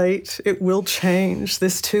relate. It will change.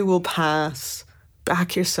 This too will pass.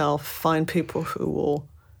 Back yourself. Find people who will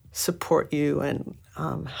support you and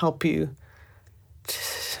help you,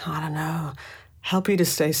 help you to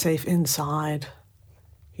stay safe inside,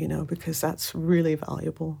 you know, because that's really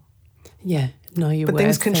valuable. Yeah, know your worth. But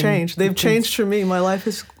things can change. They've changed for me. My life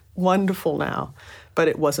is wonderful now, but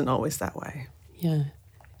it wasn't always that way. Yeah.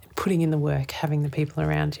 Putting in the work, having the people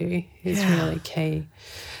around you is really key.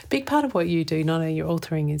 Big part of what you do, not only your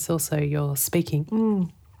authoring, is also your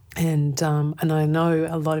speaking. And I know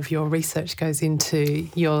a lot of your research goes into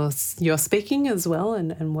your speaking as well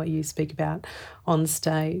and what you speak about on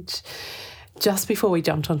stage. Just before we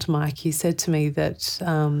jumped onto mic, you said to me that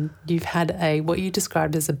you've had what you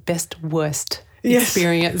described as a best-worst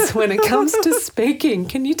experience when it comes to speaking.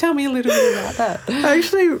 Can you tell me a little bit about that? I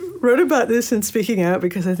actually wrote about this in Speaking Out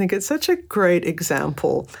because I think it's such a great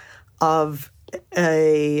example of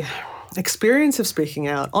a experience of speaking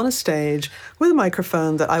out on a stage with a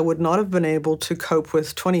microphone that I would not have been able to cope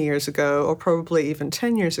with 20 years ago or probably even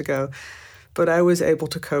 10 years ago, but I was able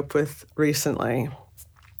to cope with recently.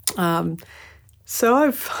 So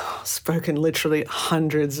I've spoken literally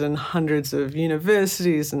hundreds and hundreds of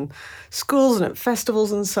universities and schools and at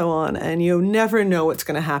festivals and so on, and you never know what's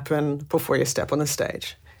going to happen before you step on the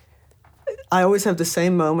stage. I always have the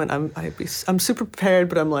same moment. I'm super prepared,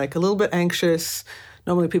 but I'm like a little bit anxious.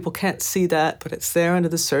 Normally people can't see that, but it's there under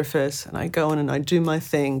the surface, and I go in and I do my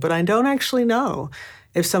thing, but I don't actually know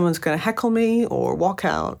if someone's going to heckle me or walk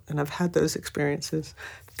out, and I've had those experiences.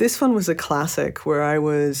 This one was a classic where I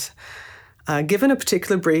was given a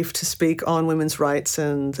particular brief to speak on women's rights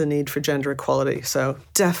and the need for gender equality. So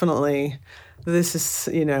definitely this is,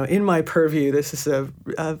 in my purview, this is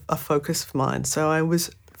a focus of mine. So I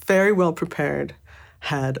was very well prepared,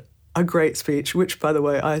 had a great speech, which, by the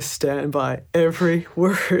way, I stand by every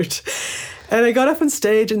word. And I got up on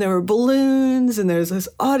stage and there were balloons and there's this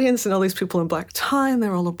audience and all these people in black tie and they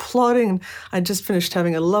were all applauding. And I just finished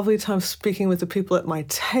having a lovely time speaking with the people at my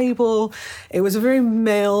table. It was a very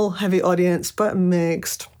male-heavy audience, but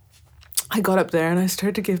mixed. I got up there and I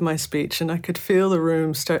started to give my speech and I could feel the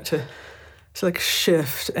room start to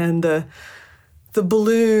shift, and the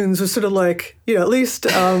balloons were sort of like, at least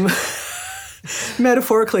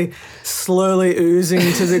metaphorically, slowly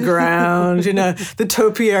oozing to the ground. The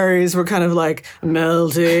topiaries were kind of like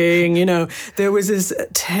melting. There was this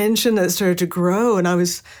tension that started to grow, and I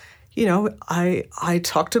was, I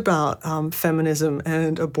talked about feminism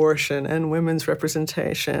and abortion and women's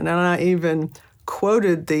representation, and I even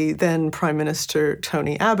quoted the then Prime Minister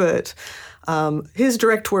Tony Abbott, his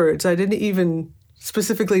direct words. I didn't even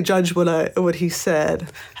specifically judge what he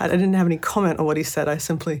said. I didn't have any comment on what he said. I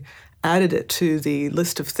simply added it to the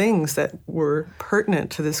list of things that were pertinent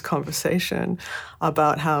to this conversation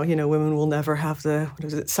about how, women will never have the,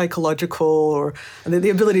 psychological or the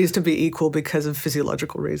abilities to be equal because of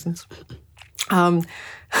physiological reasons.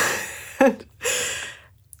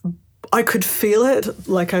 I could feel it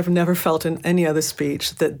like I've never felt in any other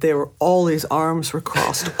speech, that all these arms were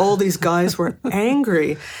crossed, all these guys were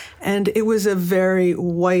angry, and it was a very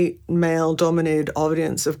white, male-dominated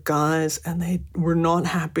audience of guys, and they were not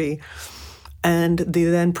happy. And the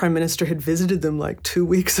then Prime Minister had visited them like 2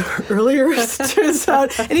 weeks earlier, turns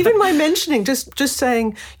out. And even my mentioning, just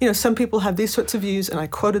saying, some people have these sorts of views, and I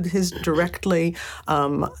quoted his directly,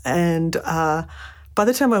 by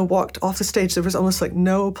the time I walked off the stage, there was almost like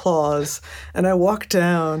no applause. And I walked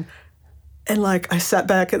down and I sat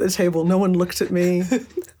back at the table. No one looked at me.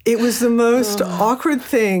 It was the most awkward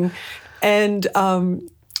thing. And the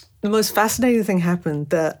most fascinating thing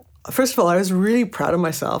happened that, first of all, I was really proud of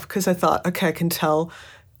myself because I thought, okay, I can tell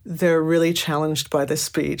they're really challenged by this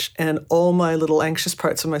speech. And all my little anxious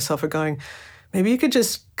parts of myself are going, maybe you could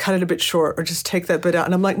just cut it a bit short or just take that bit out.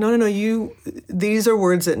 And I'm like, no, these are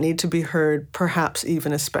words that need to be heard, perhaps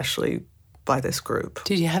even especially by this group.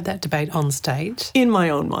 Did you have that debate on stage? In my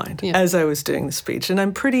own mind, as I was doing the speech. And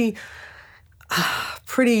I'm pretty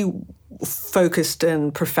focused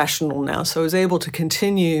and professional now. So I was able to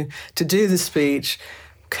continue to do the speech,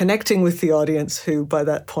 connecting with the audience who by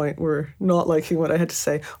that point were not liking what I had to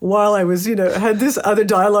say, while I was, had this other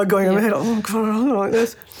dialogue going on in my head, oh God, I don't know like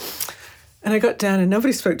this. And I got down and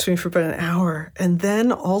nobody spoke to me for about an hour. And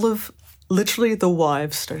then all of literally the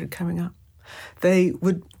wives started coming up. They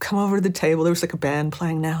would come over to the table. There was like a band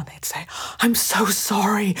playing now. And they'd say, I'm so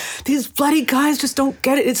sorry. These bloody guys just don't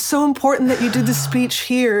get it. It's so important that you do the speech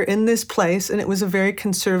here in this place. And it was a very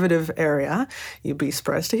conservative area. You'd be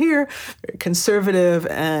surprised to hear. Very conservative,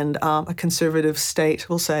 and a conservative state,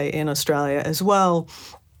 we'll say, in Australia as well.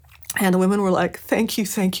 And the women were like, thank you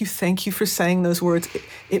for saying those words.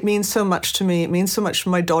 It means so much to me. It means so much to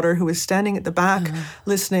my daughter who is standing at the back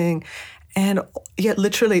listening. And yet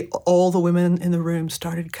literally all the women in the room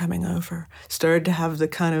started coming over, started to have the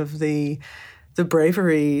kind of the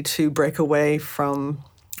bravery to break away from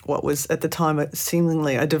what was at the time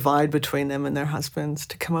seemingly a divide between them and their husbands,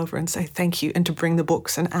 to come over and say thank you and to bring the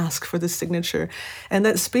books and ask for the signature. And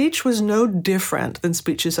that speech was no different than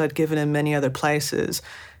speeches I'd given in many other places,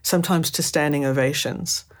 sometimes to standing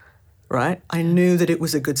ovations, right? I knew that it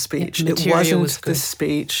was a good speech. It wasn't the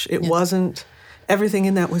speech. It wasn't everything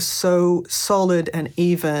in that was so solid and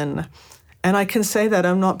even. And I can say that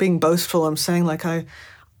I'm not being boastful. I'm saying like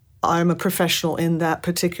I'm a professional in that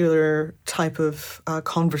particular type of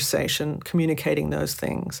conversation, communicating those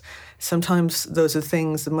things. Sometimes those are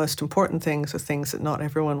things, the most important things are things that not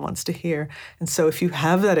everyone wants to hear. And so if you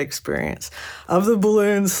have that experience of the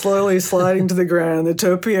balloon slowly sliding to the ground, the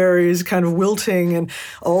topiaries kind of wilting and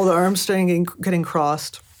all the arms getting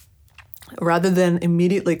crossed, rather than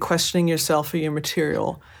immediately questioning yourself or your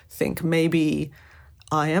material, think maybe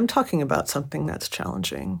I am talking about something that's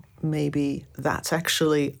challenging. Maybe that's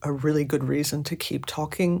actually a really good reason to keep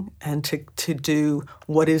talking and to do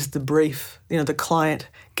what is the brief. You know, the client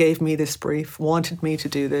gave me this brief, wanted me to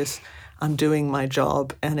do this. I'm doing my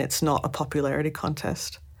job, and it's not a popularity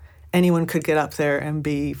contest. Anyone could get up there and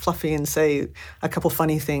be fluffy and say a couple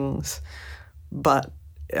funny things, but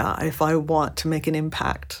if I want to make an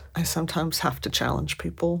impact, I sometimes have to challenge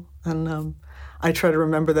people. And I try to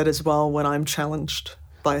remember that as well when I'm challenged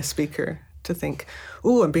by a speaker, to think,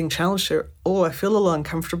 oh, I'm being challenged here. Oh, I feel a little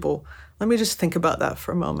uncomfortable. Let me just think about that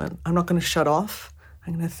for a moment. I'm not going to shut off.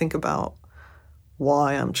 I'm going to think about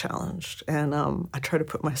why I'm challenged. And I try to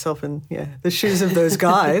put myself in the shoes of those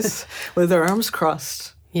guys with their arms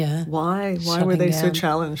crossed. Yeah. Why were they so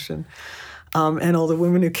challenged? And all the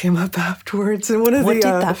women who came up afterwards. And what did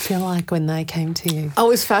that feel like when they came to you? Oh, it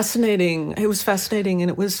was fascinating. It was fascinating. And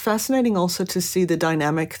it was fascinating also to see the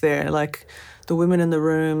dynamic there. Like the women in the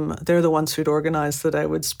room, they're the ones who'd organized that I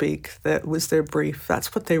would speak. That was their brief.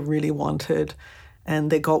 That's what they really wanted. And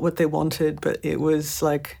they got what they wanted, but it was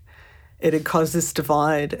like it had caused this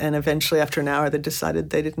divide. And eventually, after an hour, they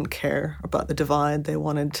decided they didn't care about the divide. They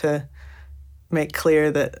wanted to make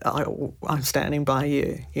clear that I'm standing by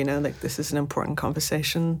you, you know, like this is an important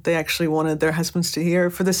conversation. They actually wanted their husbands to hear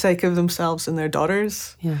for the sake of themselves and their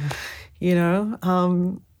daughters, you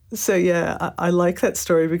know. So, I like that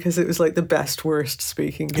story because it was like the best, worst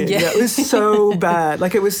speaking gig. Yeah, it was so bad.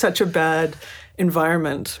 Like it was such a bad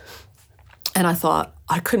environment. And I thought,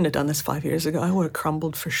 I couldn't have done this 5 years ago. I would have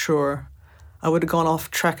crumbled for sure. I would have gone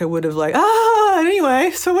off track. I would have like,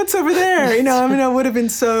 anyway, so what's over there? You know, I mean, I would have been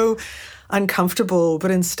so uncomfortable,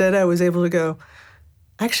 but instead I was able to go,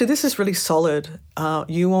 actually, this is really solid.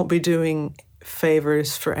 You won't be doing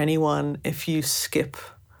favors for anyone if you skip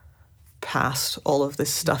past all of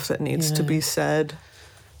this stuff that needs to be said.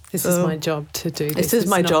 This is my job to do this. This is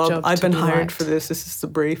my job. I've been hired for this. This is the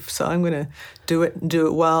brief. So I'm going to do it and do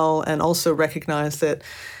it well, and also recognize that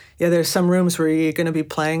there's some rooms where you're going to be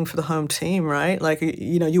playing for the home team, right? Like,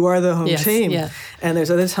 you know, you are the home team. Yeah. And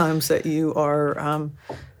there's other times that you are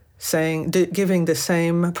giving the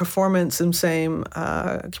same performance and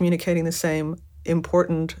communicating the same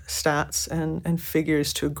important stats and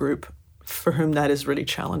figures to a group for whom that is really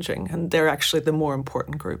challenging. And they're actually the more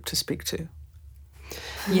important group to speak to.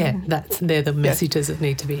 Yeah, they're the messages that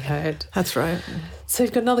need to be heard. That's right. So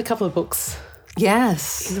you've got another couple of books.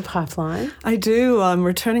 Yes. In the pipeline. I do. I'm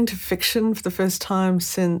returning to fiction for the first time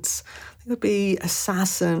since, I think it would be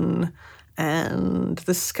Assassin and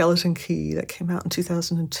The Skeleton Key that came out in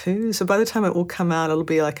 2002. So by the time it will come out, it'll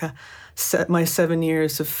be like my 7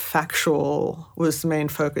 years of factual was the main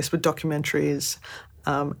focus, with documentaries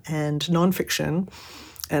and nonfiction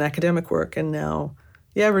and academic work. And now,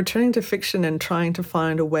 returning to fiction and trying to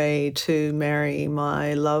find a way to marry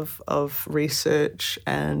my love of research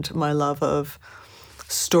and my love of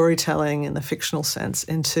storytelling in the fictional sense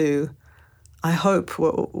into, I hope,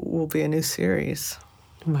 what will be a new series.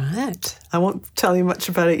 Right. I won't tell you much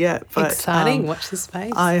about it yet, but exciting. Watch this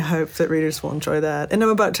space. I hope that readers will enjoy that. And I'm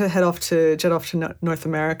about to jet off to North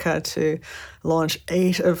America to launch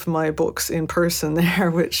 8 of my books in person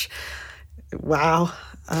there, which, wow.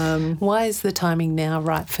 Why is the timing now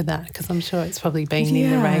right for that? Because I'm sure it's probably been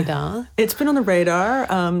in the radar. It's been on the radar.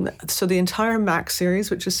 So the entire Max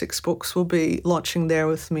series, which is 6 books, will be launching there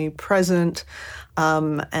with me present,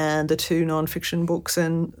 and the 2 nonfiction books.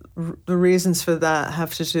 And the reasons for that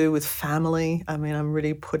have to do with family. I mean, I'm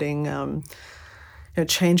really putting,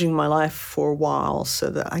 changing my life for a while so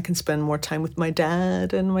that I can spend more time with my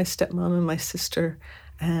dad and my stepmom and my sister.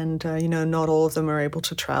 And, not all of them are able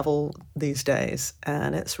to travel these days.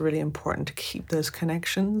 And it's really important to keep those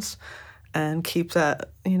connections and keep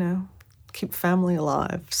that, keep family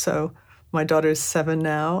alive. So my daughter's 7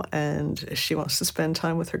 now, and she wants to spend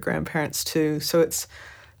time with her grandparents too. So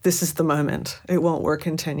this is the moment. It won't work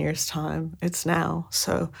in 10 years' time. It's now.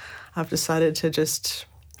 So I've decided to just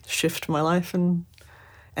shift my life and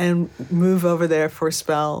move over there for a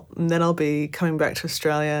spell. And then I'll be coming back to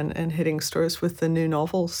Australia and hitting stores with the new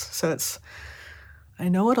novels. So I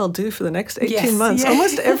know what I'll do for the next 18 months,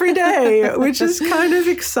 almost every day, which is kind of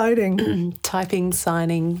exciting. Typing,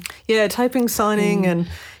 signing. Yeah, typing, signing, and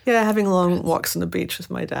having long walks on the beach with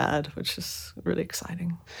my dad, which is really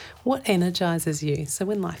exciting. What energizes you? So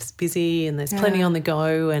when life's busy and there's plenty on the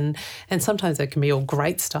go, and sometimes there can be all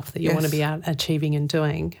great stuff that you want to be out achieving and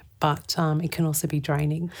doing, but it can also be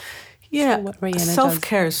draining. Yeah, so what re-energizes?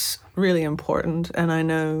 Self-care is really important, and I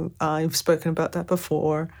know I've spoken about that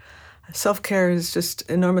before. Self-care is just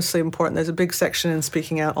enormously important. There's a big section in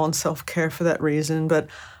Speaking Out on self-care for that reason, but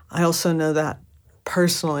I also know that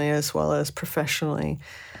personally as well as professionally,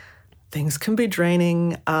 things can be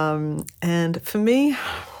draining. And for me,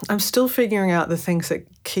 I'm still figuring out the things that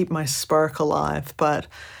keep my spark alive, but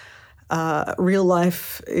real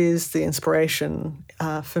life is the inspiration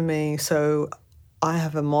for me. So I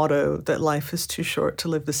have a motto that life is too short to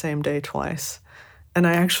live the same day twice. And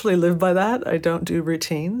I actually live by that. I don't do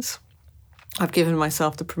routines. I've given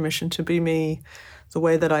myself the permission to be me the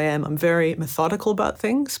way that I am. I'm very methodical about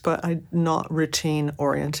things, but I'm not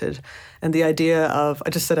routine-oriented. And the idea of, I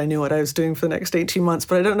just said I knew what I was doing for the next 18 months,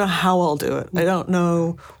 but I don't know how I'll do it. I don't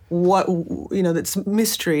know what, that's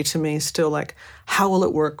mystery to me still, like, how will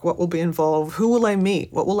it work? What will be involved? Who will I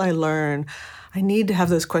meet? What will I learn? I need to have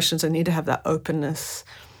those questions. I need to have that openness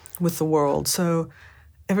with the world. So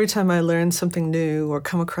every time I learn something new or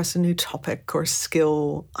come across a new topic or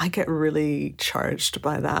skill, I get really charged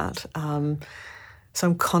by that. So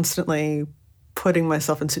I'm constantly putting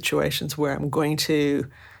myself in situations where I'm going to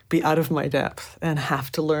be out of my depth and have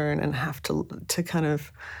to learn and have to kind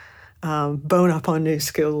of bone up on new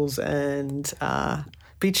skills and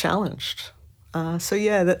be challenged.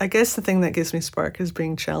 I guess the thing that gives me spark is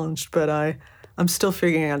being challenged, but I'm still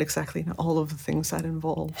figuring out exactly all of the things that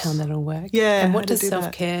involves. How that'll work. Yeah. And what does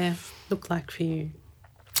self-care look like for you?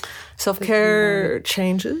 Self-care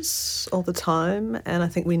changes all the time, and I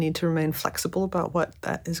think we need to remain flexible about what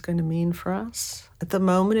that is going to mean for us. At the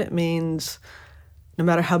moment, it means no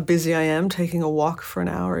matter how busy I am, taking a walk for an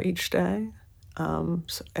hour each day.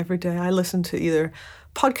 So every day I listen to either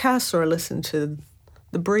podcasts or I listen to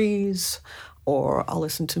the breeze or I'll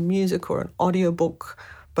listen to music or an audiobook,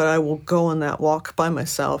 but I will go on that walk by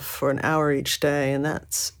myself for an hour each day, and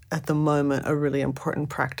that's, at the moment, a really important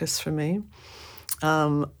practice for me.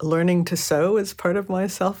 Learning to sew is part of my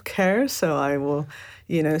self-care, so I will,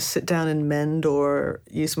 sit down and mend or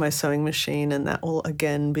use my sewing machine, and that will,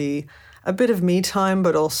 again, be a bit of me time,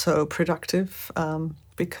 but also productive,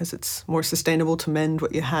 because it's more sustainable to mend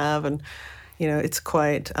what you have, and, it's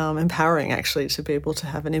quite empowering, actually, to be able to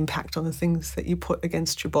have an impact on the things that you put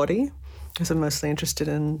against your body, because I'm mostly interested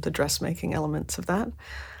in the dressmaking elements of that.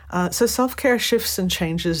 So self-care shifts and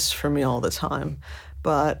changes for me all the time.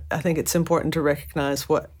 But I think it's important to recognize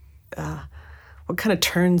what kind of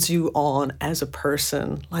turns you on as a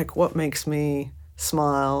person, like what makes me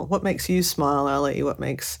smile, what makes you smile, Ellie, what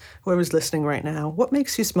makes whoever's listening right now, what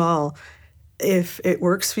makes you smile. If it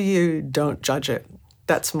works for you, don't judge it.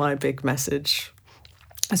 That's my big message.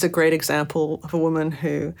 It's a great example of a woman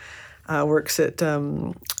who works at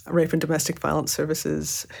Rape and Domestic Violence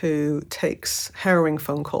Services, who takes harrowing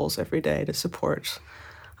phone calls every day to support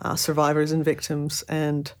survivors and victims,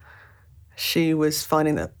 and she was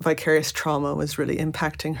finding that vicarious trauma was really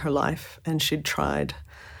impacting her life, and she'd tried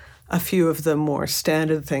a few of the more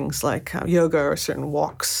standard things like yoga or certain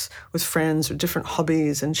walks with friends or different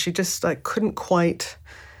hobbies, and she just couldn't quite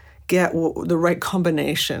get the right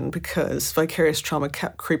combination because vicarious trauma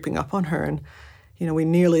kept creeping up on her, and we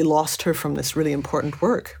nearly lost her from this really important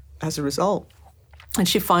work as a result. And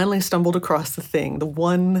she finally stumbled across the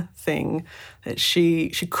one thing that she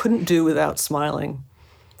couldn't do without smiling.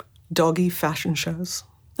 Doggy fashion shows.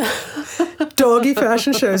 Doggy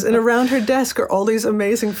fashion shows. And around her desk are all these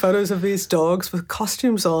amazing photos of these dogs with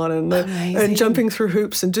costumes on and jumping through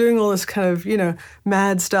hoops and doing all this kind of,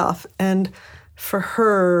 mad stuff. And for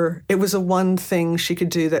her, it was the one thing she could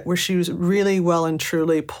do where she was really well and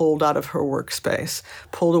truly pulled out of her workspace,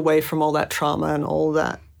 pulled away from all that trauma and all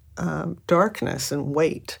that darkness and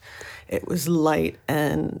weight. It was light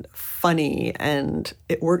and funny, and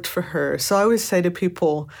it worked for her. So I always say to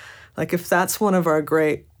people, if that's one of our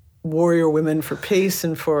great warrior women for peace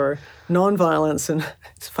and for nonviolence, and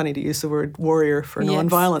it's funny to use the word warrior for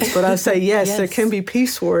nonviolence, but I say yes, there can be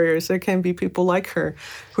peace warriors, there can be people like her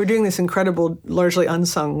who are doing this incredible, largely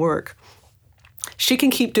unsung work. She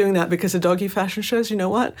can keep doing that because the doggy fashion shows, you know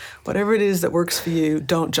what? Whatever it is that works for you,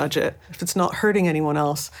 don't judge it. If it's not hurting anyone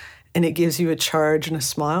else and it gives you a charge and a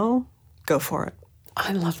smile, go for it.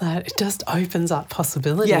 I love that. It just opens up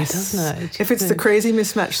possibility, doesn't it? If it's the crazy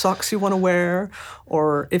mismatched socks you want to wear,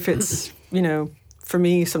 or if it's, for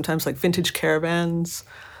me, sometimes like vintage caravans,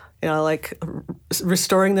 like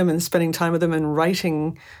restoring them and spending time with them and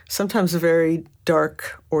writing sometimes very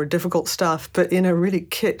dark or difficult stuff, but in a really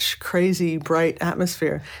kitsch, crazy, bright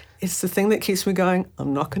atmosphere. It's the thing that keeps me going.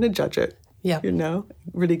 I'm not going to judge it. Yeah. It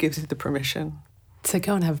really gives you the permission. So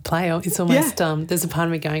go and have a play. It's almost, there's a part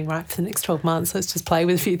of me going, right, for the next 12 months, let's just play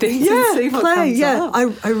with a few things and see what comes up.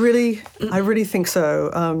 I really think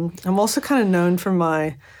so. I'm also kind of known for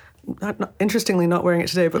my, interestingly not wearing it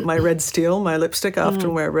today, but my red steel, my lipstick. I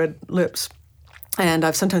often wear red lips. And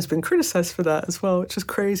I've sometimes been criticized for that as well, which is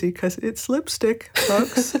crazy because it's lipstick,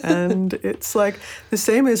 folks. And it's like the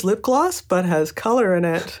same as lip gloss, but has color in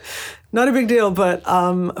it. Not a big deal, but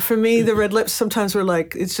for me, the red lips sometimes were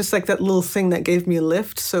like, it's just like that little thing that gave me a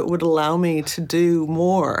lift, so it would allow me to do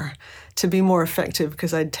more, to be more effective,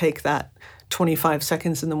 because I'd take that 25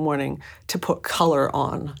 seconds in the morning to put color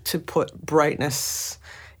on, to put brightness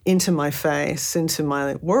into my face, into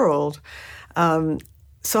my world.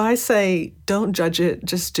 So I say, don't judge it,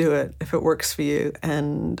 just do it if it works for you.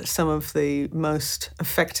 And some of the most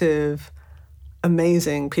effective,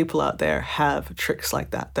 amazing people out there have tricks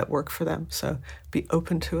like that work for them. So be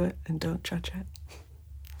open to it and don't judge it.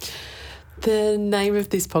 The name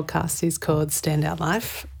of this podcast is called Standout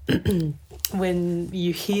Life. When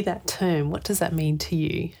you hear that term, what does that mean to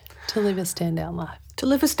you, to live a standout life? To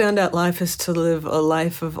live a standout life is to live a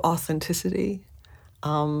life of authenticity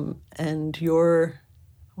and your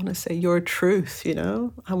truth,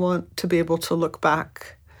 I want to be able to look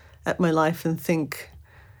back at my life and think,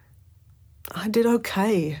 I did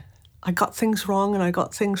okay. I got things wrong and I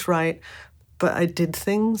got things right, but I did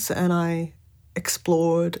things and I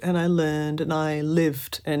explored and I learned and I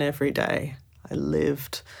lived in every day. I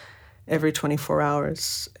lived every 24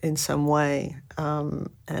 hours in some way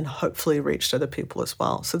and hopefully reached other people as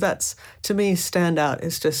well. So that's, to me, stand out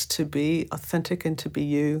is just to be authentic and to be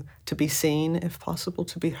you, to be seen if possible,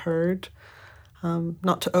 to be heard,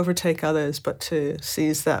 not to overtake others, but to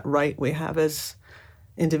seize that right we have as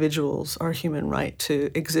individuals, our human right to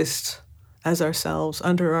exist as ourselves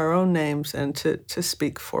under our own names and to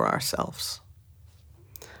speak for ourselves.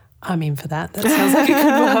 I'm in for that. That sounds like a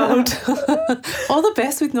good world. All the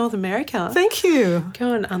best with North America. Thank you.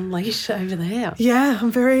 Go and unleash over there. Yeah,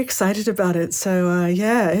 I'm very excited about it. So,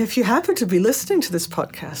 if you happen to be listening to this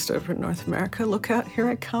podcast over in North America, look out, here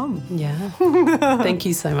I come. Yeah. Thank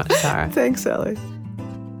you so much, Sarah. Thanks, Ellie.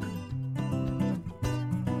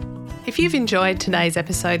 If you've enjoyed today's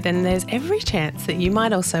episode, then there's every chance that you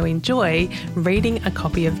might also enjoy reading a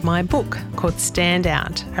copy of my book called Stand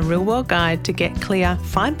Out, a real-world guide to get clear,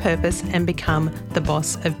 find purpose and become the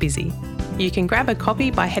boss of busy. You can grab a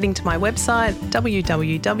copy by heading to my website,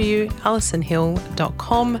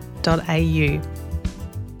 www.alisonhill.com.au.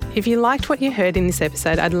 If you liked what you heard in this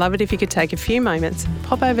episode, I'd love it if you could take a few moments,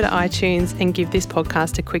 pop over to iTunes and give this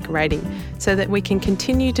podcast a quick rating so that we can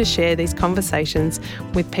continue to share these conversations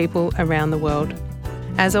with people around the world.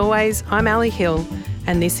 As always, I'm Ali Hill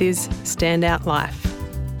and this is Standout Life.